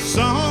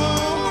so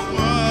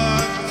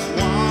much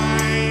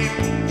wine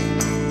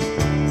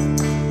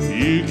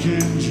you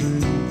can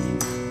drink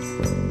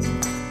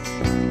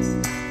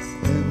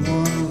in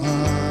one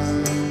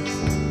life,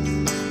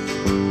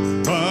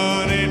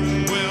 but it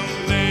will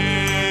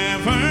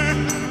never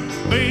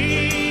be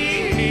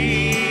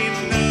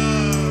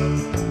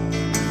enough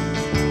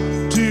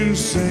to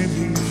save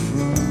you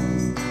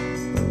from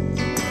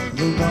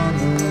the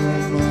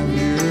bottom of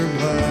your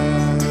glass.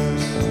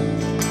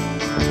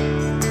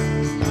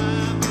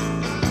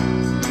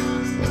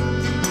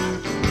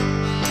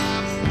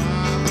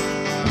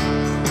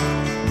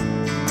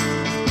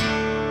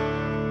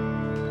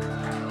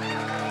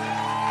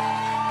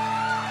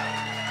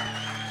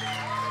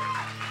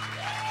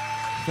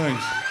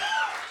 Thanks.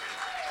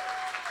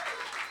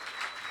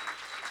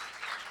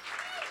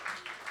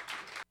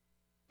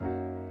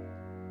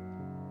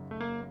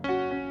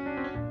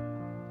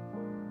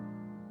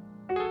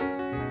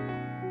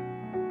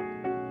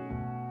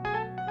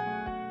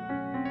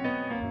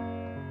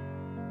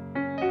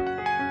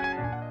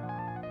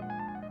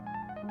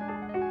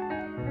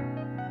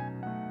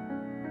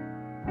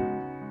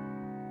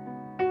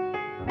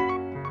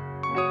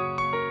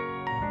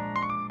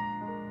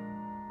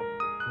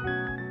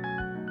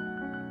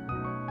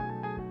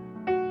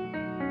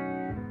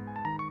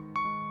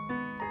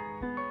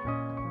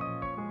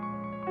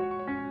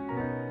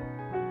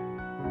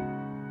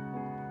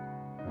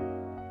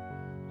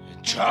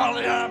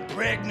 Charlie, I'm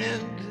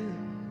pregnant,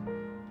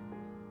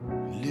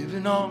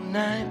 living on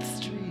 9th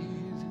Street,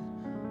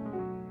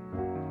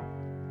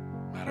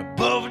 right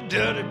above a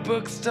dirty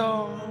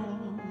bookstore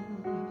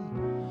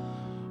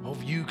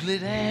off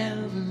Euclid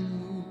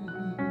Avenue.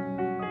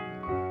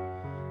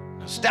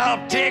 I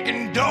stopped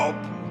taking dope,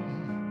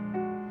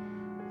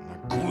 I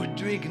quit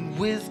drinking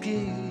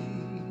whiskey.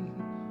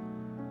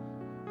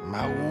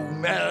 My old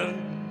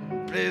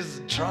man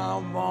plays the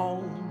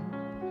trombone,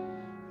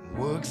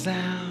 works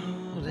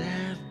out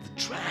at the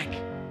track.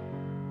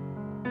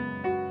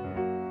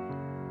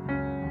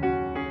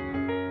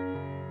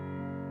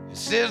 He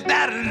says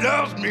that he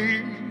loves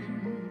me,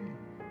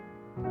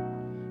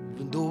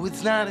 even though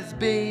it's not his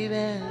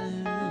baby.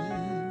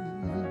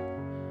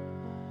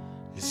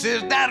 He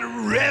says that he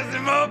raised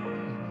him up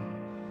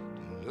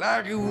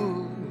like he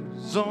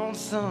was on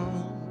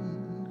son.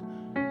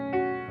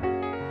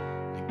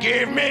 He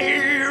gave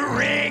me a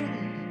ring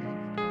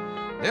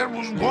that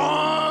was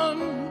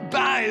worn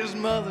by his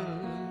mother.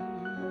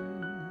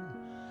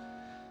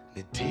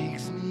 It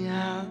takes me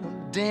out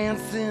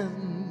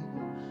dancing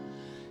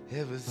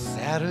every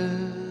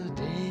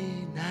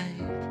Saturday night.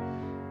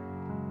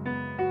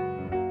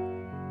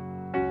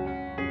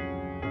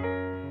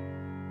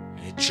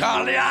 Hey,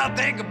 Charlie, I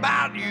think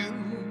about you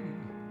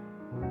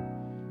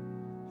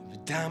every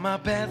time I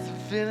pass the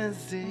filling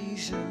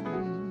station.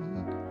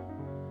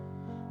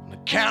 On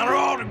account of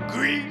all the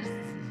grease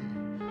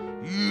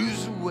you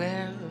used to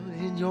wear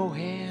in your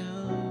hair.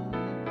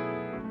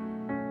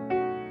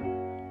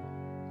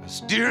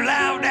 Still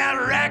have that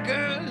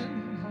record,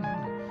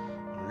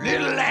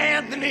 Little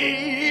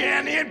Anthony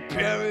and the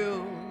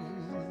Imperials.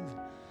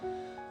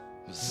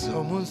 But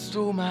someone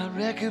stole my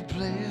record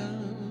player.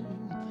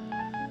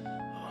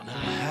 Oh, now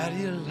how do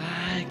you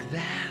like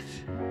that?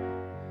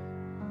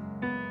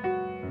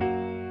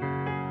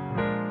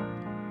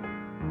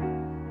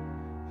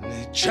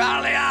 And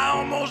Charlie, I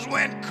almost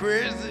went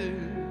crazy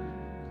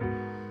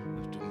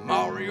after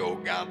Mario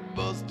got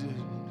busted.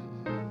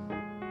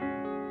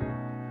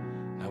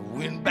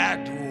 Went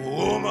back to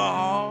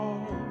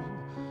Omaha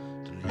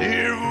to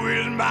live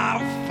with my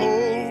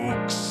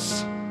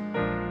folks.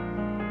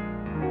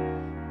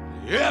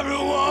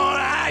 Everyone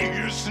I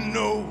used to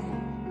know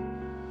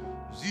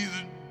was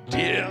either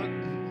dead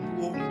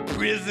or in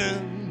prison.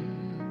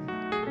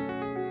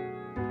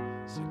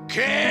 So I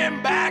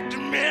came back to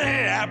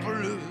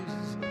Minneapolis.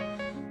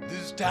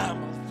 This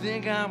time I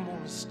think I'm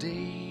gonna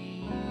stay.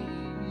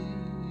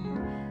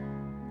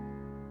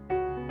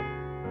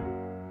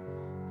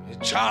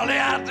 Charlie,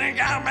 I think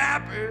I'm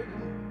happy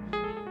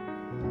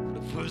for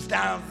the first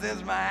time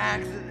since my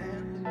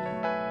accident.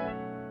 I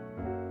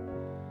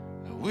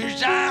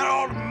wish I had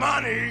all the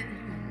money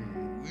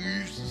we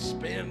used to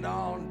spend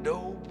on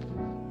dope.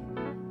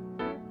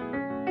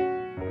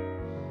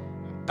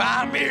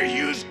 Buy me a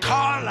used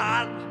car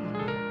lot,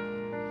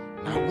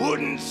 and I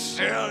wouldn't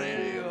sell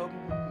any of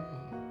them.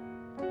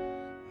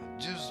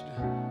 Just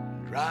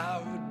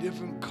drive a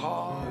different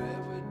car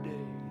every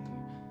day,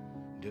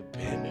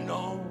 depending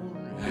on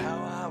how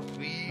I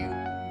feel.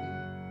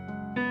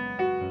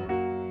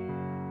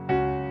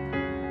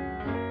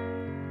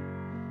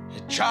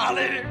 Hey,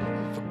 Charlie,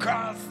 for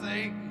God's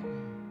sake,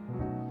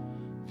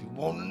 if you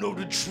want to know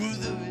the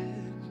truth of it,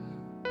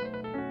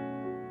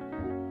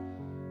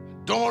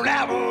 don't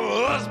have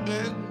a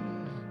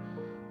husband,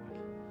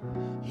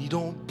 he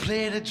don't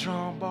play the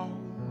trombone.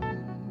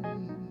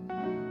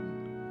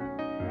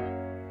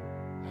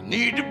 I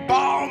need to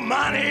borrow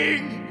money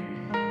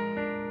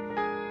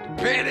to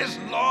pay this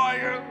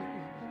lawyer,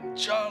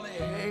 Charlie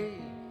Hay.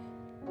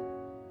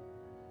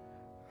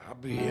 I'll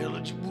be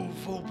eligible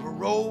for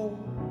parole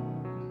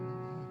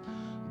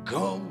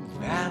come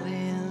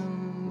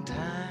Valentine's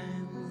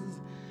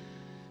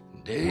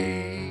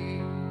Day.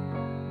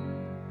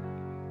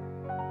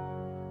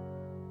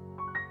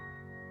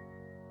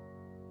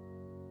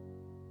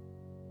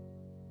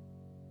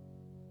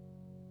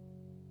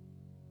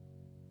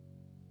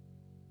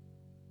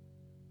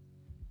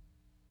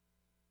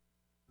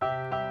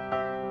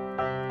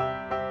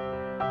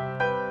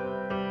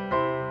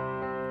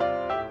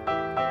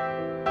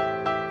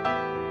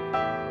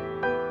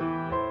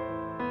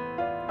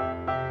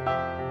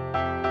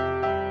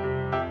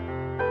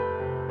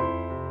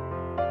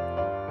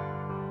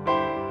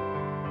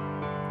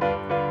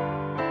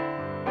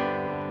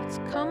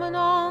 Coming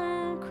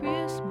on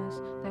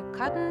Christmas, they're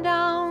cutting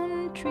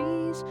down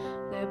trees,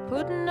 they're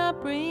putting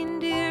up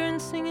reindeer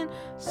and singing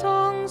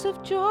songs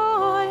of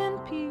joy and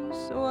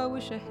peace. Oh, I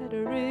wish I had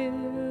a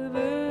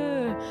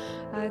river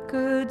I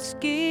could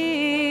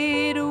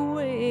skate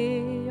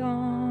away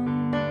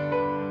on.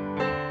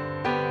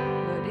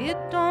 But it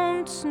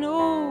don't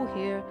snow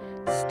here,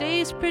 it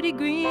stays pretty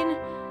green.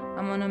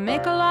 I'm gonna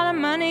make a lot of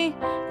money,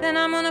 then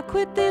I'm gonna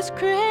quit this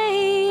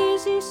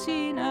crazy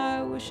scene.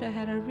 I wish I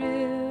had a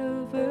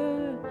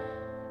river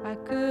I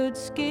could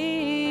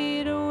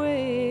skate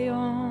away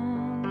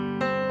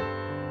on.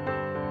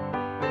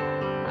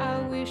 I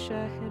wish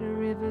I had a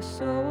river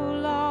so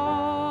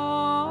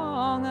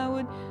long I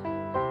would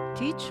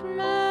teach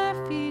my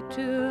feet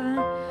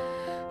to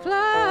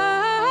fly.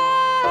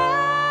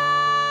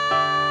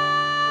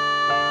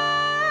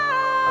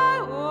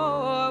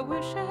 Oh, I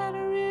wish I had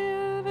a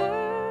river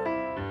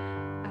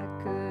I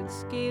could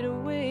skate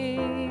away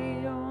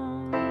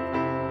on.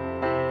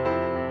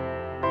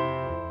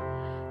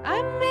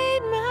 I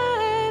made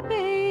my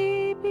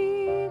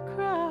baby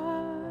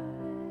cry.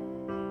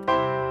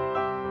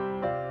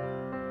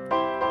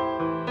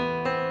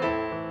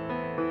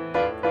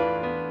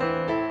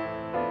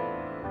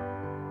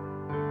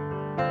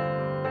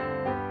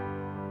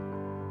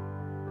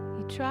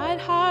 He tried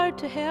hard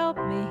to help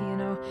me, you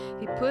know,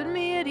 he put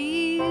me at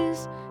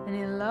ease, and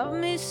he loved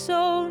me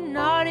so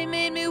not he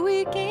made me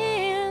weak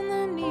in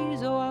the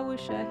knees. Oh, I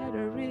wish I had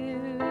a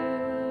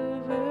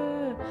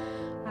river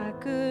I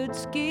could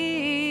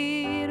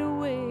skate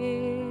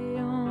away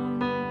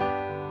on.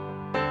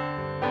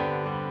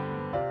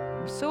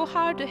 I'm so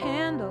hard to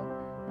handle,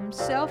 I'm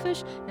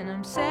selfish and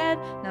I'm sad.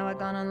 Now I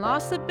gone and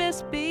lost the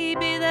best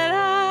baby that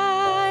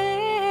I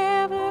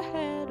ever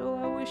had. Oh,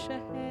 I wish I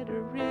had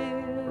a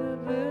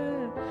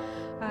river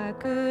I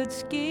could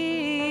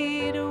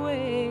skate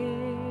away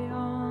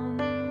on.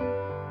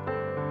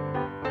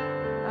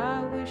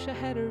 I wish I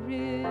had a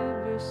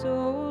river so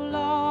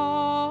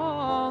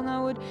long I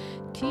would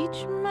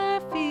teach my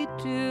feet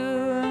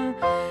to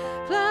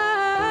fly.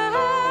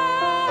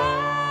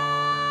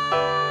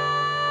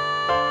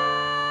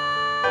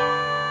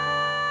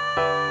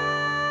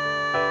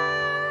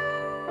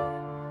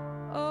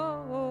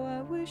 Oh,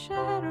 I wish I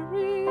had a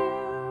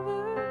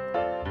river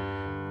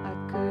I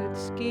could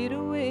skate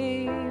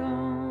away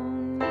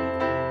on.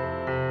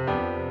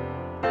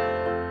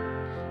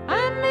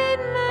 I made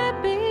my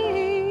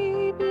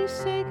baby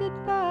say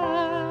goodbye.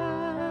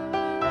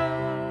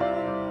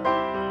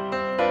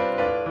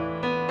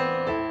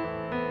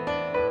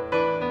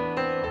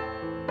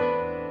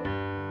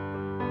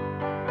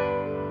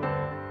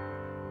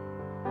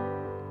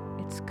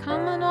 It's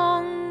coming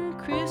on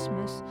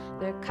Christmas,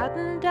 they're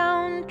cutting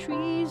down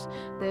trees,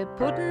 they're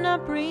putting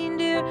up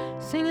reindeer,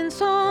 singing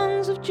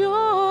songs of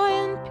joy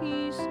and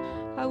peace.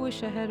 I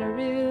wish I had a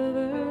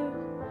river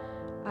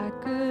I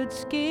could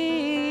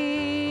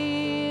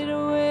skate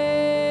away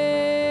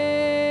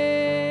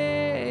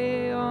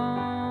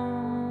on.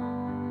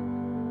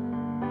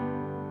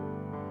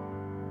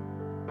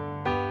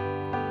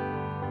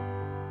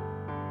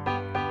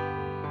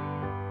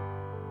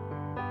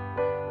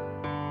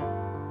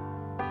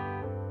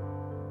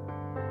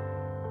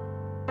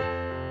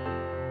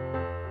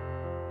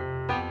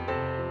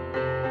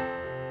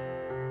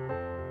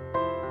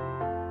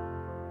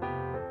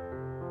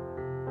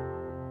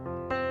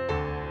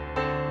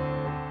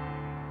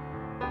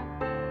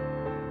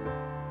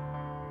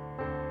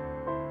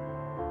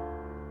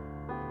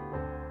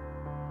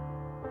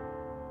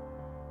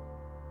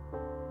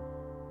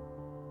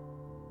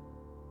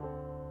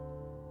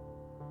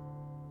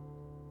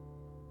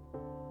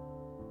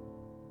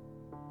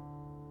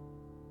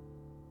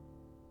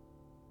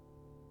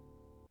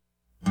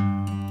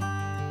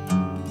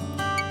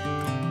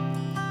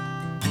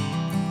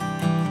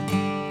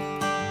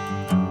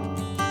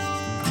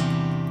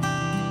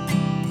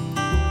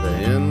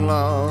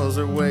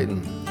 girls are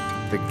waiting,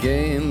 the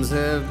games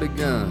have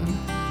begun.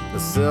 The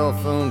cell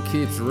phone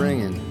keeps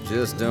ringing,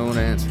 just don't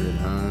answer it,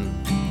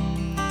 hun.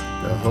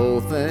 The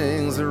whole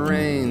thing's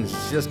arranged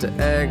just to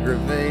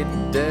aggravate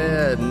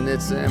Dad, and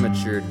it's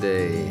amateur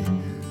day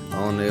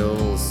on the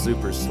old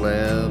super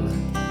slab.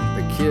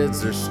 The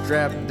kids are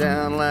strapped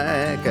down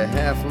like a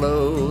half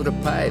load of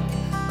pipe,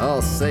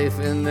 all safe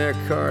in their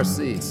car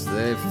seats.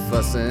 They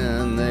fuss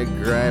and they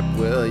gripe,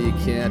 well, you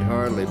can't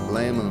hardly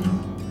blame them.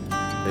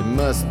 They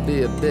must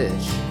be a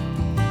bitch,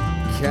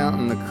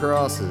 counting the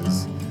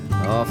crosses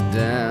off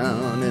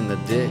down in the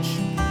ditch.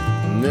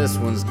 And this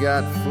one's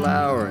got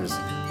flowers,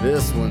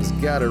 this one's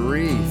got a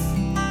wreath,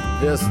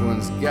 this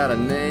one's got a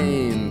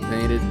name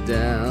painted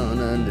down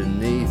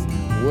underneath.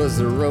 Was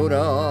the road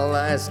all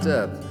iced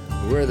up?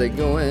 Were they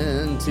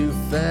going too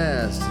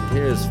fast?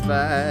 Here's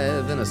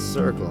 5 in a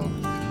circle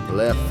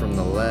left from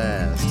the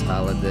last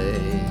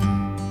holiday.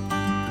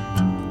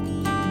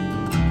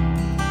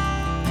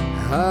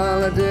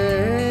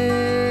 Holiday.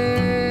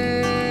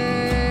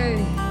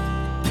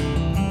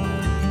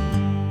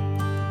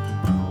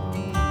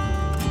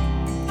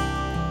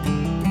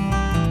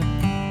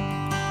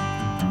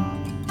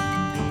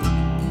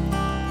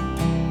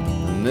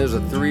 And there's a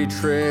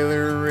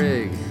 3-trailer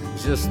rig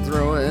just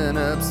throwing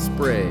up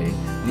spray,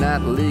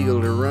 not legal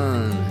to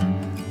run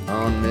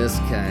on this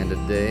kind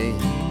of day.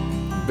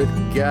 But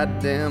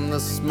goddamn the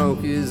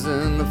Smokies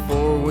and the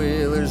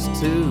 4-wheelers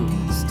too.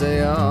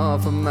 Stay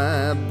off of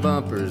my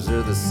bumpers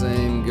or the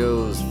same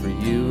goes for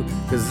you.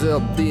 'Cause there'll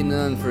be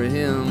none for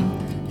him,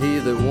 he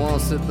that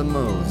wants it the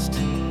most,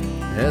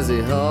 as he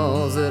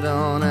hauls it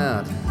on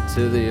out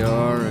to the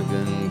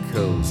Oregon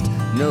coast.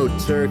 No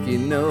turkey,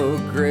 no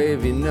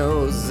gravy,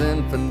 no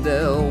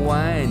Zinfandel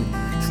wine.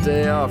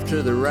 Stay off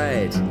to the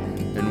right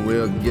and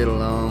we'll get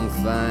along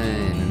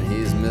fine. And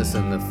he's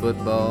missing the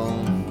football,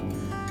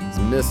 he's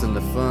missing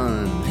the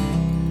fun.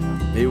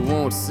 He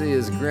won't see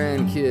his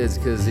grandkids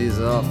 'cause he's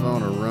off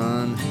on a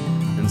run.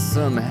 And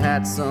some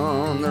hat's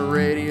on the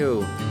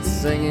radio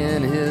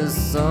singing his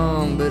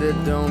song, but it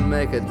don't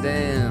make a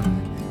damn,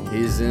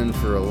 he's in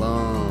for a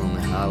long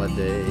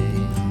holiday.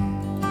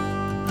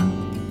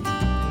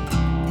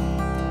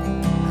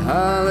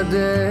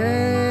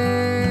 Holiday.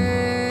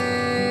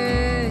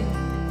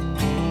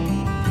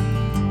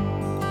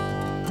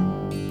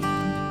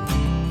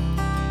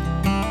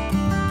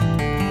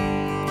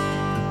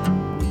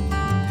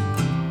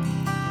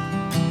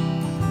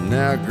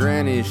 Now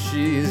Granny,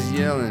 she's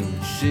yelling,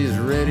 she's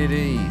ready to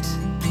eat,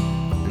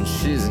 and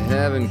she's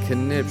having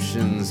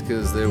conniptions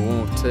 'cause they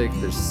won't take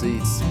their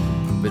seats.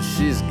 But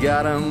she's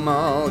got 'em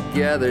all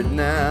gathered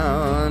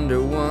now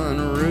under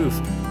one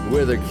roof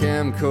with her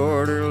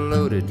camcorder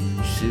loaded.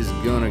 She's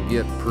gonna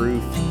get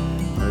proof.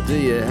 Do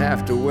you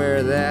have to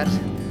wear that?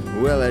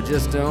 Well, I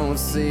just don't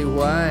see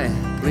why.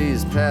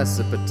 Please pass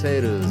the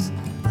potatoes,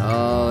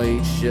 I'll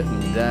eat shit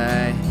and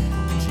die.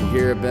 Did you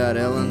hear about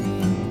Ellen?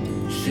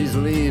 She's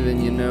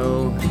leaving, you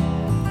know.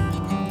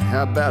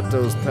 How about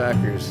those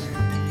Packers?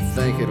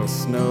 Think it'll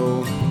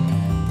snow?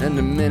 And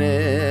the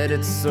minute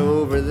it's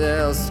over,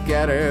 they'll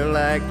scatter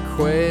like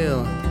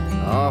quail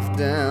off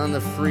down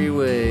the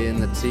freeway in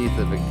the teeth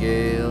of a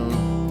gale.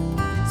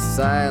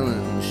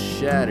 Silent and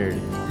shattered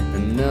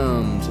and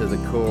numb to the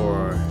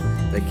core,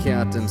 they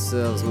count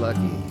themselves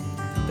lucky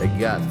they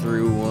got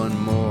through one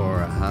more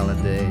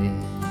holiday.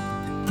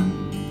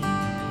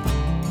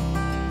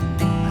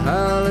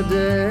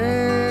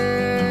 Holiday.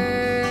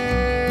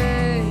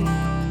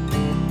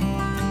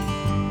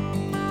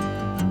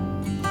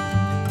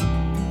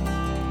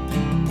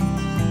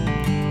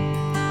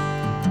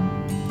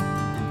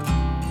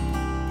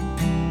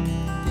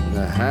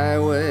 The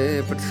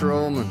highway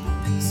patrolman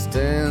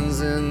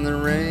stands in the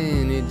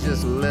rain, he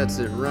just lets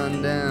it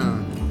run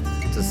down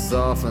to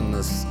soften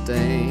the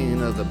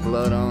stain of the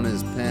blood on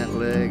his pant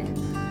leg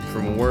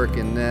from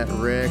working that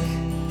wreck.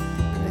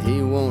 And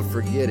he won't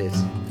forget it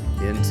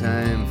in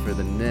time for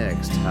the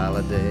next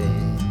holiday.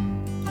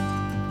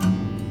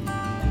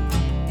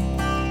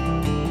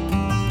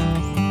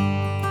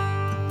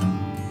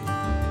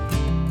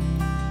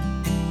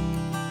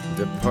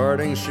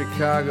 Departing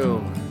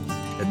Chicago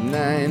at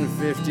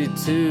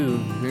 9:52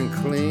 in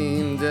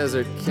clean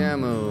desert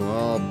camo,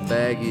 all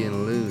baggy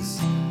and loose,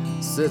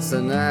 sits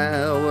an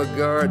Iowa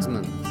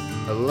guardsman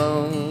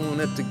alone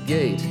at the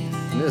gate.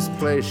 And this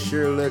place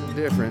sure looked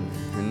different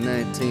in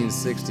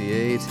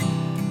 1968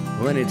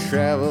 when he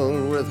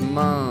traveled with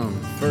Mom,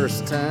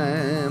 first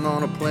time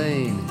on a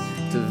plane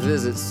to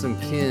visit some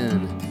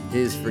kin.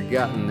 He's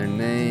forgotten their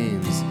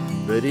names,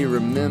 but he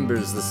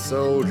remembers the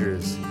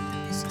soldiers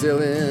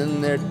still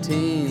in their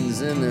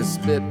teens, in their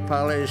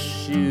spit-polished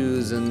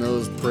shoes and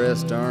those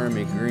pressed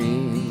army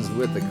greens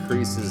with the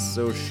creases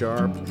so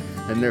sharp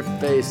and their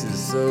faces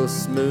so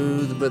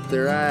smooth, but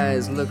their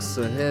eyes look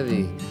so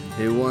heavy.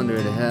 He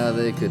wondered how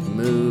they could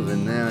move,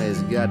 and now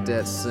he's got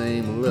that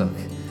same look,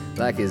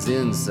 like his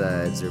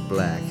insides are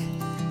black.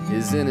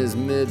 He's in his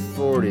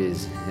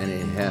mid-40s and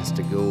he has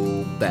to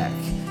go back,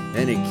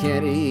 and he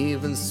can't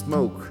even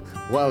smoke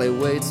while he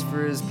waits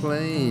for his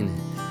plane.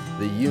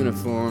 The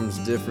uniform's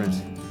different,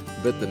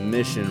 but the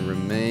mission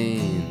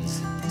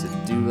remains to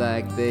do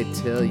like they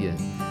tell you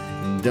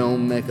and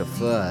don't make a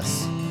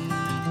fuss.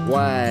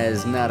 Why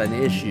is not an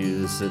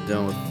issue, so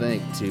don't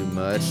think too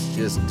much,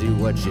 just do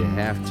what you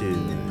have to.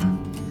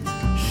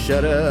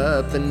 Shut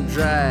up and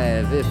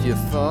drive. If you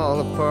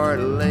fall apart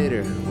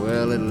later,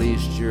 well, at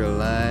least you're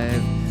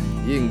alive.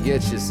 You can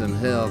get you some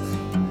help,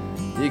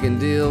 you can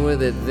deal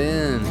with it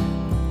then,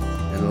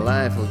 and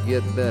life will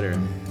get better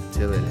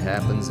till it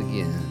happens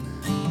again.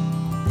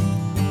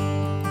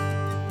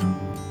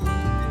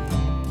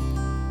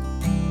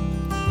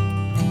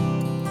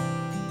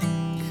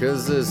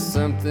 'Cause there's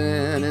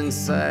something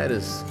inside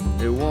us,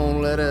 it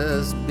won't let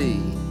us be.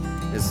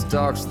 It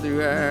stalks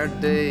through our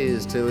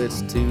days till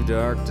it's too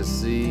dark to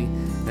see.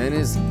 And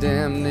it's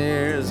damn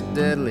near as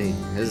deadly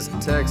as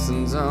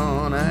Texans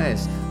on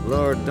ice.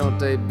 Lord, don't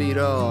they beat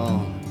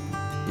all?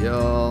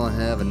 Y'all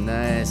have a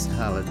nice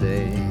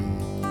holiday.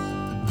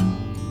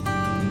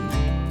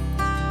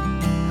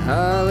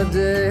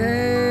 Holiday.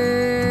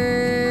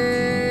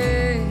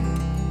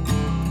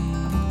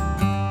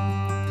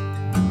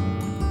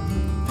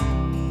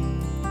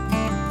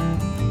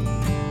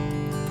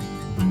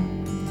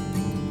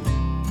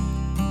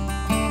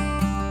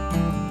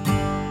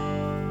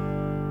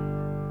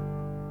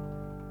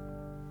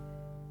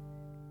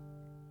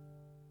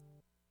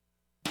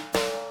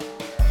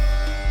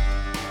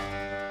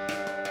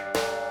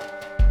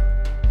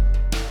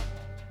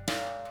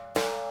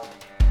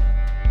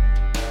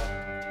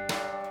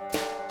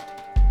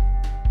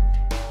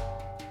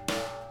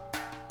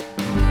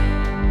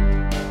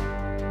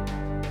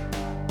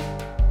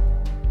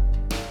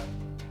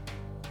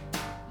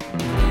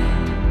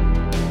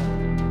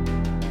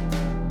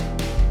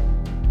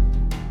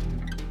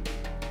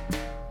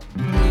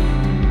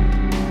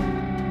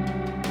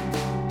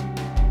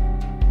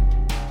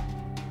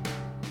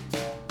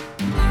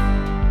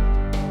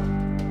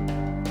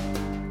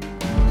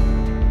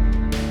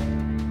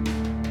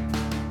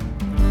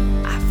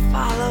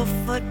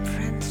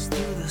 Footprints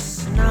through the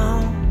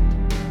snow,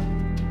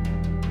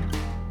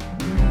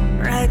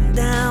 right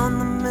down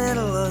the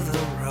middle of the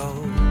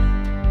road.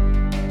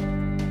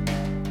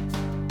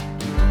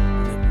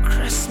 The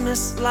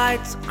Christmas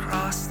lights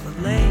across the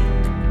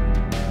lake,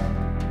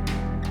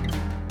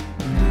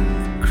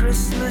 the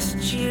Christmas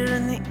cheer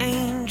and the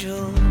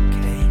angel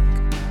cake,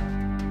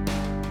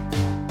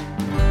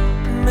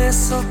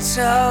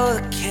 mistletoe,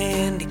 the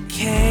candy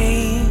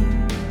cane.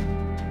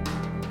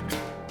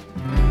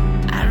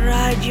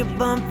 Ride your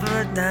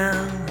bumper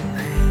down the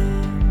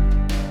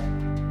lane.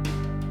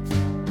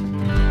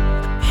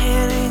 The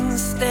panning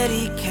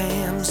steady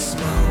cam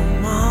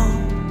slow-mo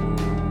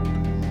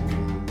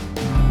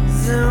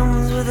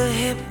zooms with a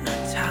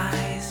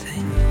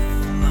hypnotizing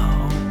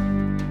flow.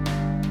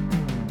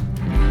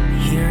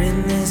 Here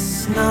in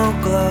this snow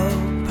glow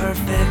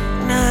perfect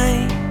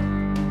night,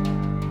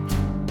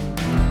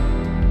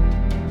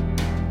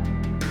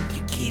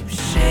 you keep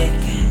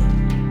shaking,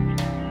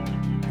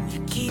 you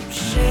keep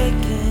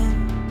shaking.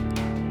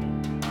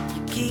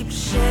 Keep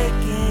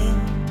shaking,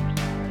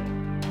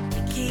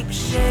 you keep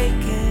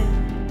shaking,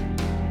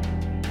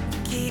 you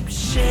keep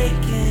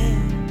shaking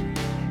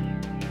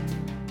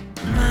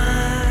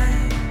my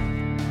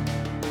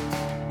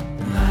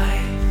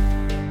life.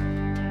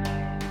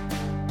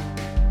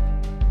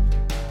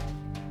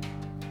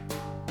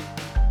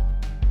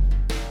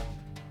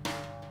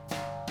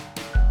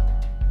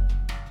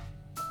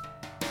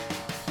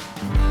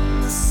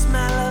 The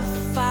smell of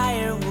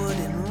firewood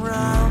and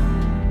rum,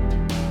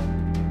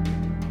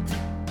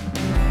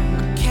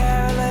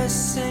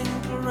 sing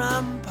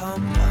rum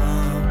pum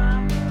pum.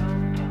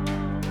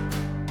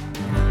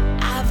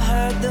 I've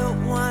heard that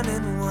 1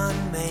 and 1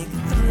 make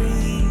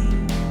 3.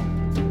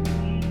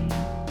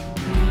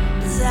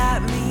 Does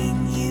that mean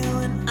you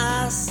and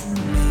us and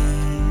me?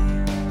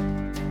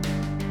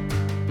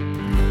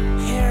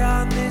 Here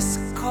on this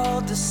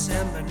cold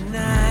December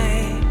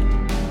night,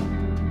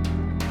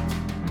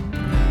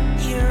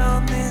 here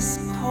on this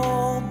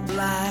cold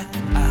black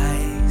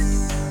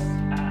ice,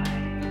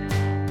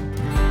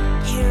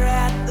 here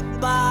at the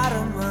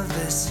bottom of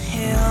this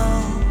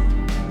hill,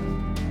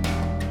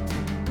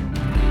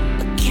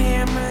 the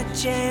camera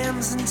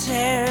jams and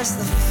tears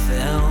the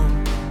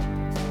film.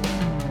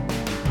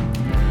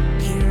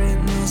 Here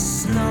in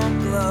this snow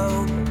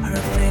globe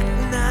perfect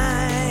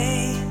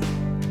night,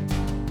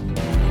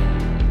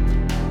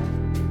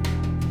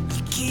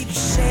 you keep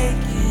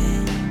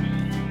shaking,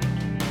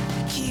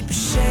 you keep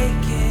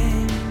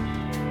shaking,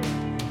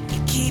 you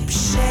keep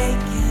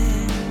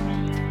shaking,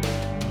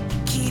 you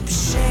keep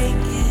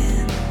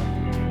shaking,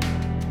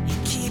 you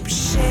keep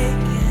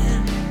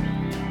shaking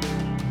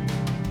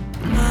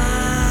my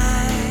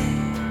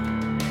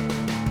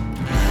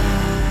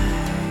life.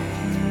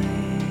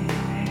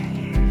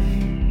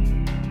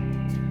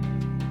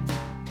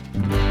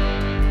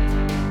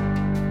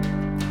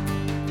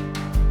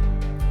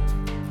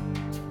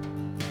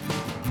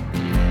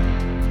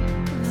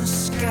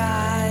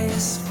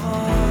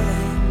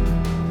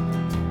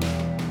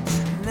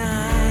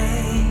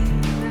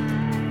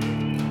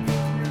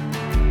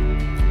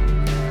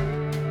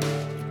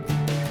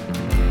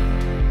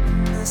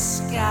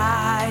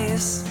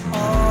 Miss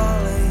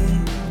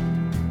Holly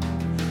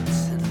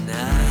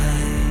tonight.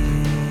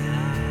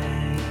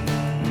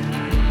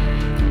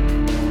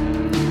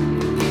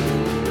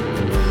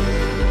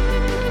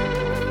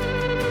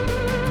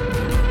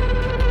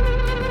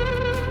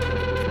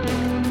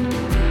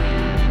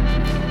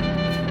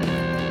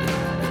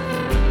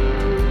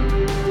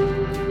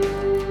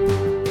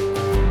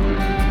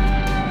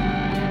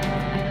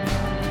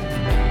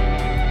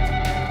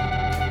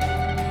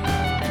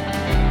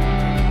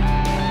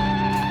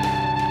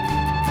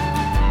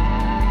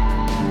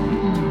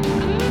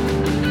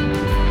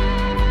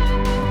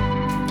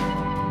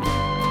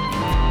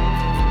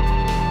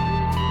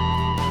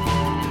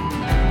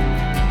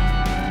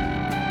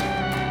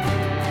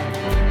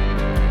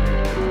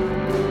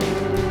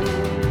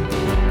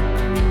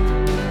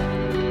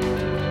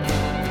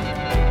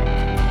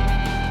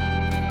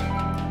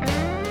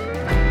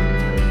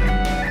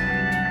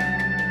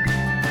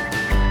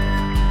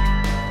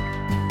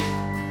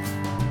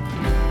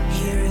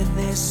 Here in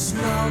this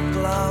snow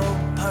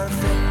globe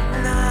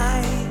perfect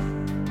night,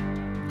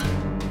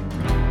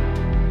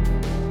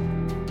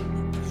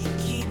 you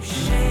keep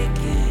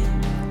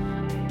shaking,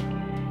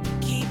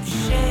 keep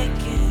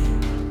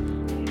shaking,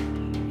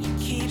 you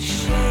keep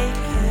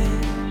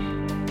shaking,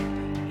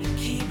 you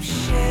keep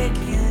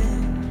shaking,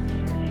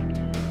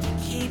 you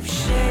keep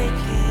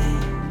shaking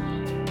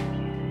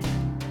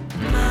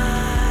my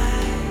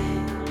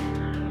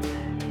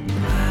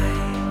mind.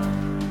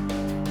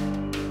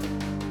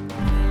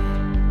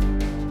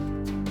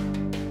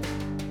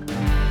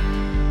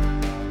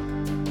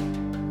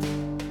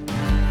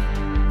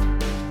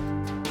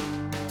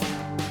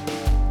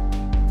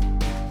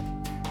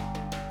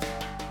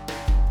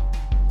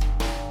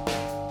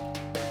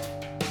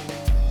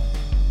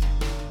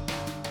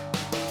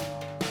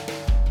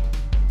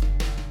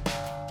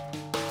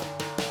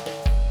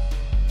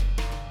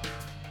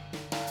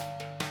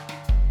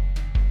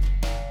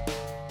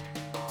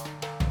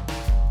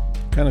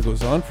 Kind of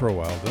goes on for a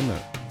while, doesn't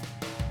it?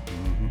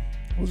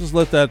 We'll just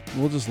let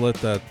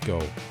that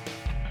go.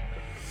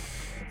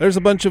 There's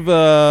a bunch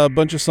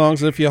of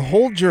songs that if you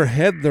hold your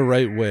head the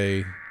right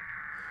way,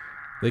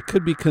 they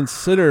could be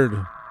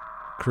considered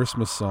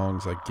Christmas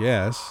songs, I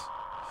guess.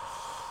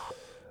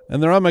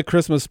 And they're on my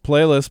Christmas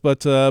playlist,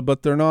 but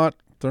they're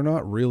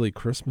not really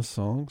Christmas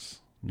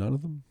songs. None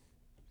of them.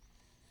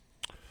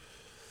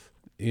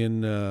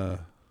 In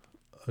a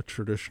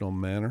traditional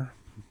manner.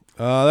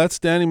 That's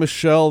Danny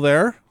Michelle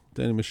there.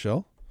 Danny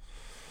Michelle.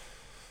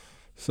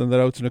 Send that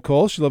out to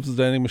Nicole. She loves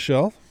the Danny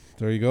Michelle.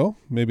 There you go.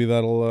 Maybe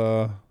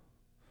that'll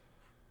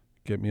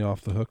get me off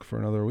the hook for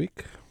another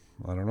week.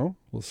 I don't know.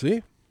 We'll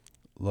see.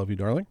 Love you,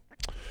 darling.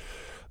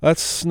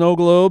 That's Snow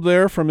Globe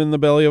there from In the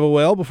Belly of a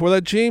Whale. Before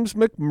that, James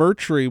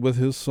McMurtry with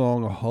his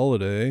song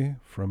Holiday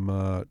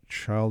from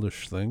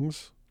Childish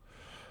Things.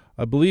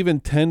 I believe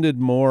intended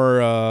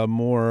more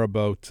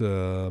about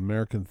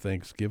American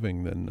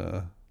Thanksgiving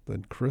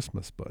than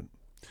Christmas, but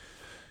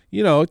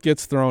you know, it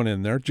gets thrown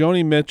in there.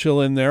 Joni Mitchell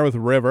in there with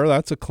River.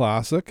 That's a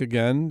classic.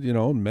 Again, you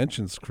know,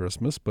 mentions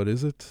Christmas, but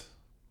is it?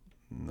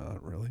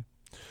 Not really.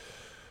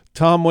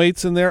 Tom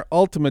Waits in there.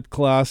 Ultimate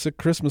classic.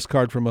 Christmas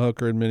Card from a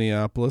Hooker in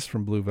Minneapolis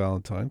from Blue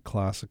Valentine.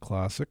 Classic.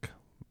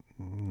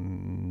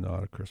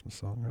 Not a Christmas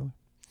song, really.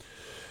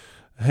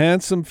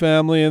 Handsome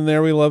Family in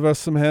there. We love us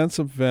some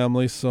Handsome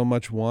Family. So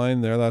Much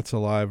Wine there. That's a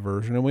live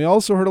version. And we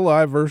also heard a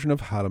live version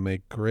of How to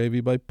Make Gravy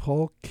by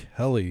Paul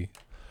Kelly.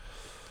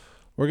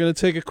 We're going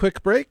to take a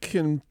quick break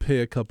and pay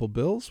a couple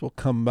bills. We'll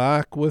come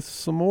back with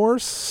some more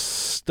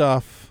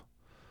stuff.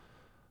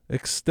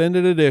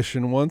 Extended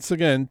edition. Once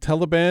again, tell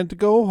the band to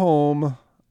go home.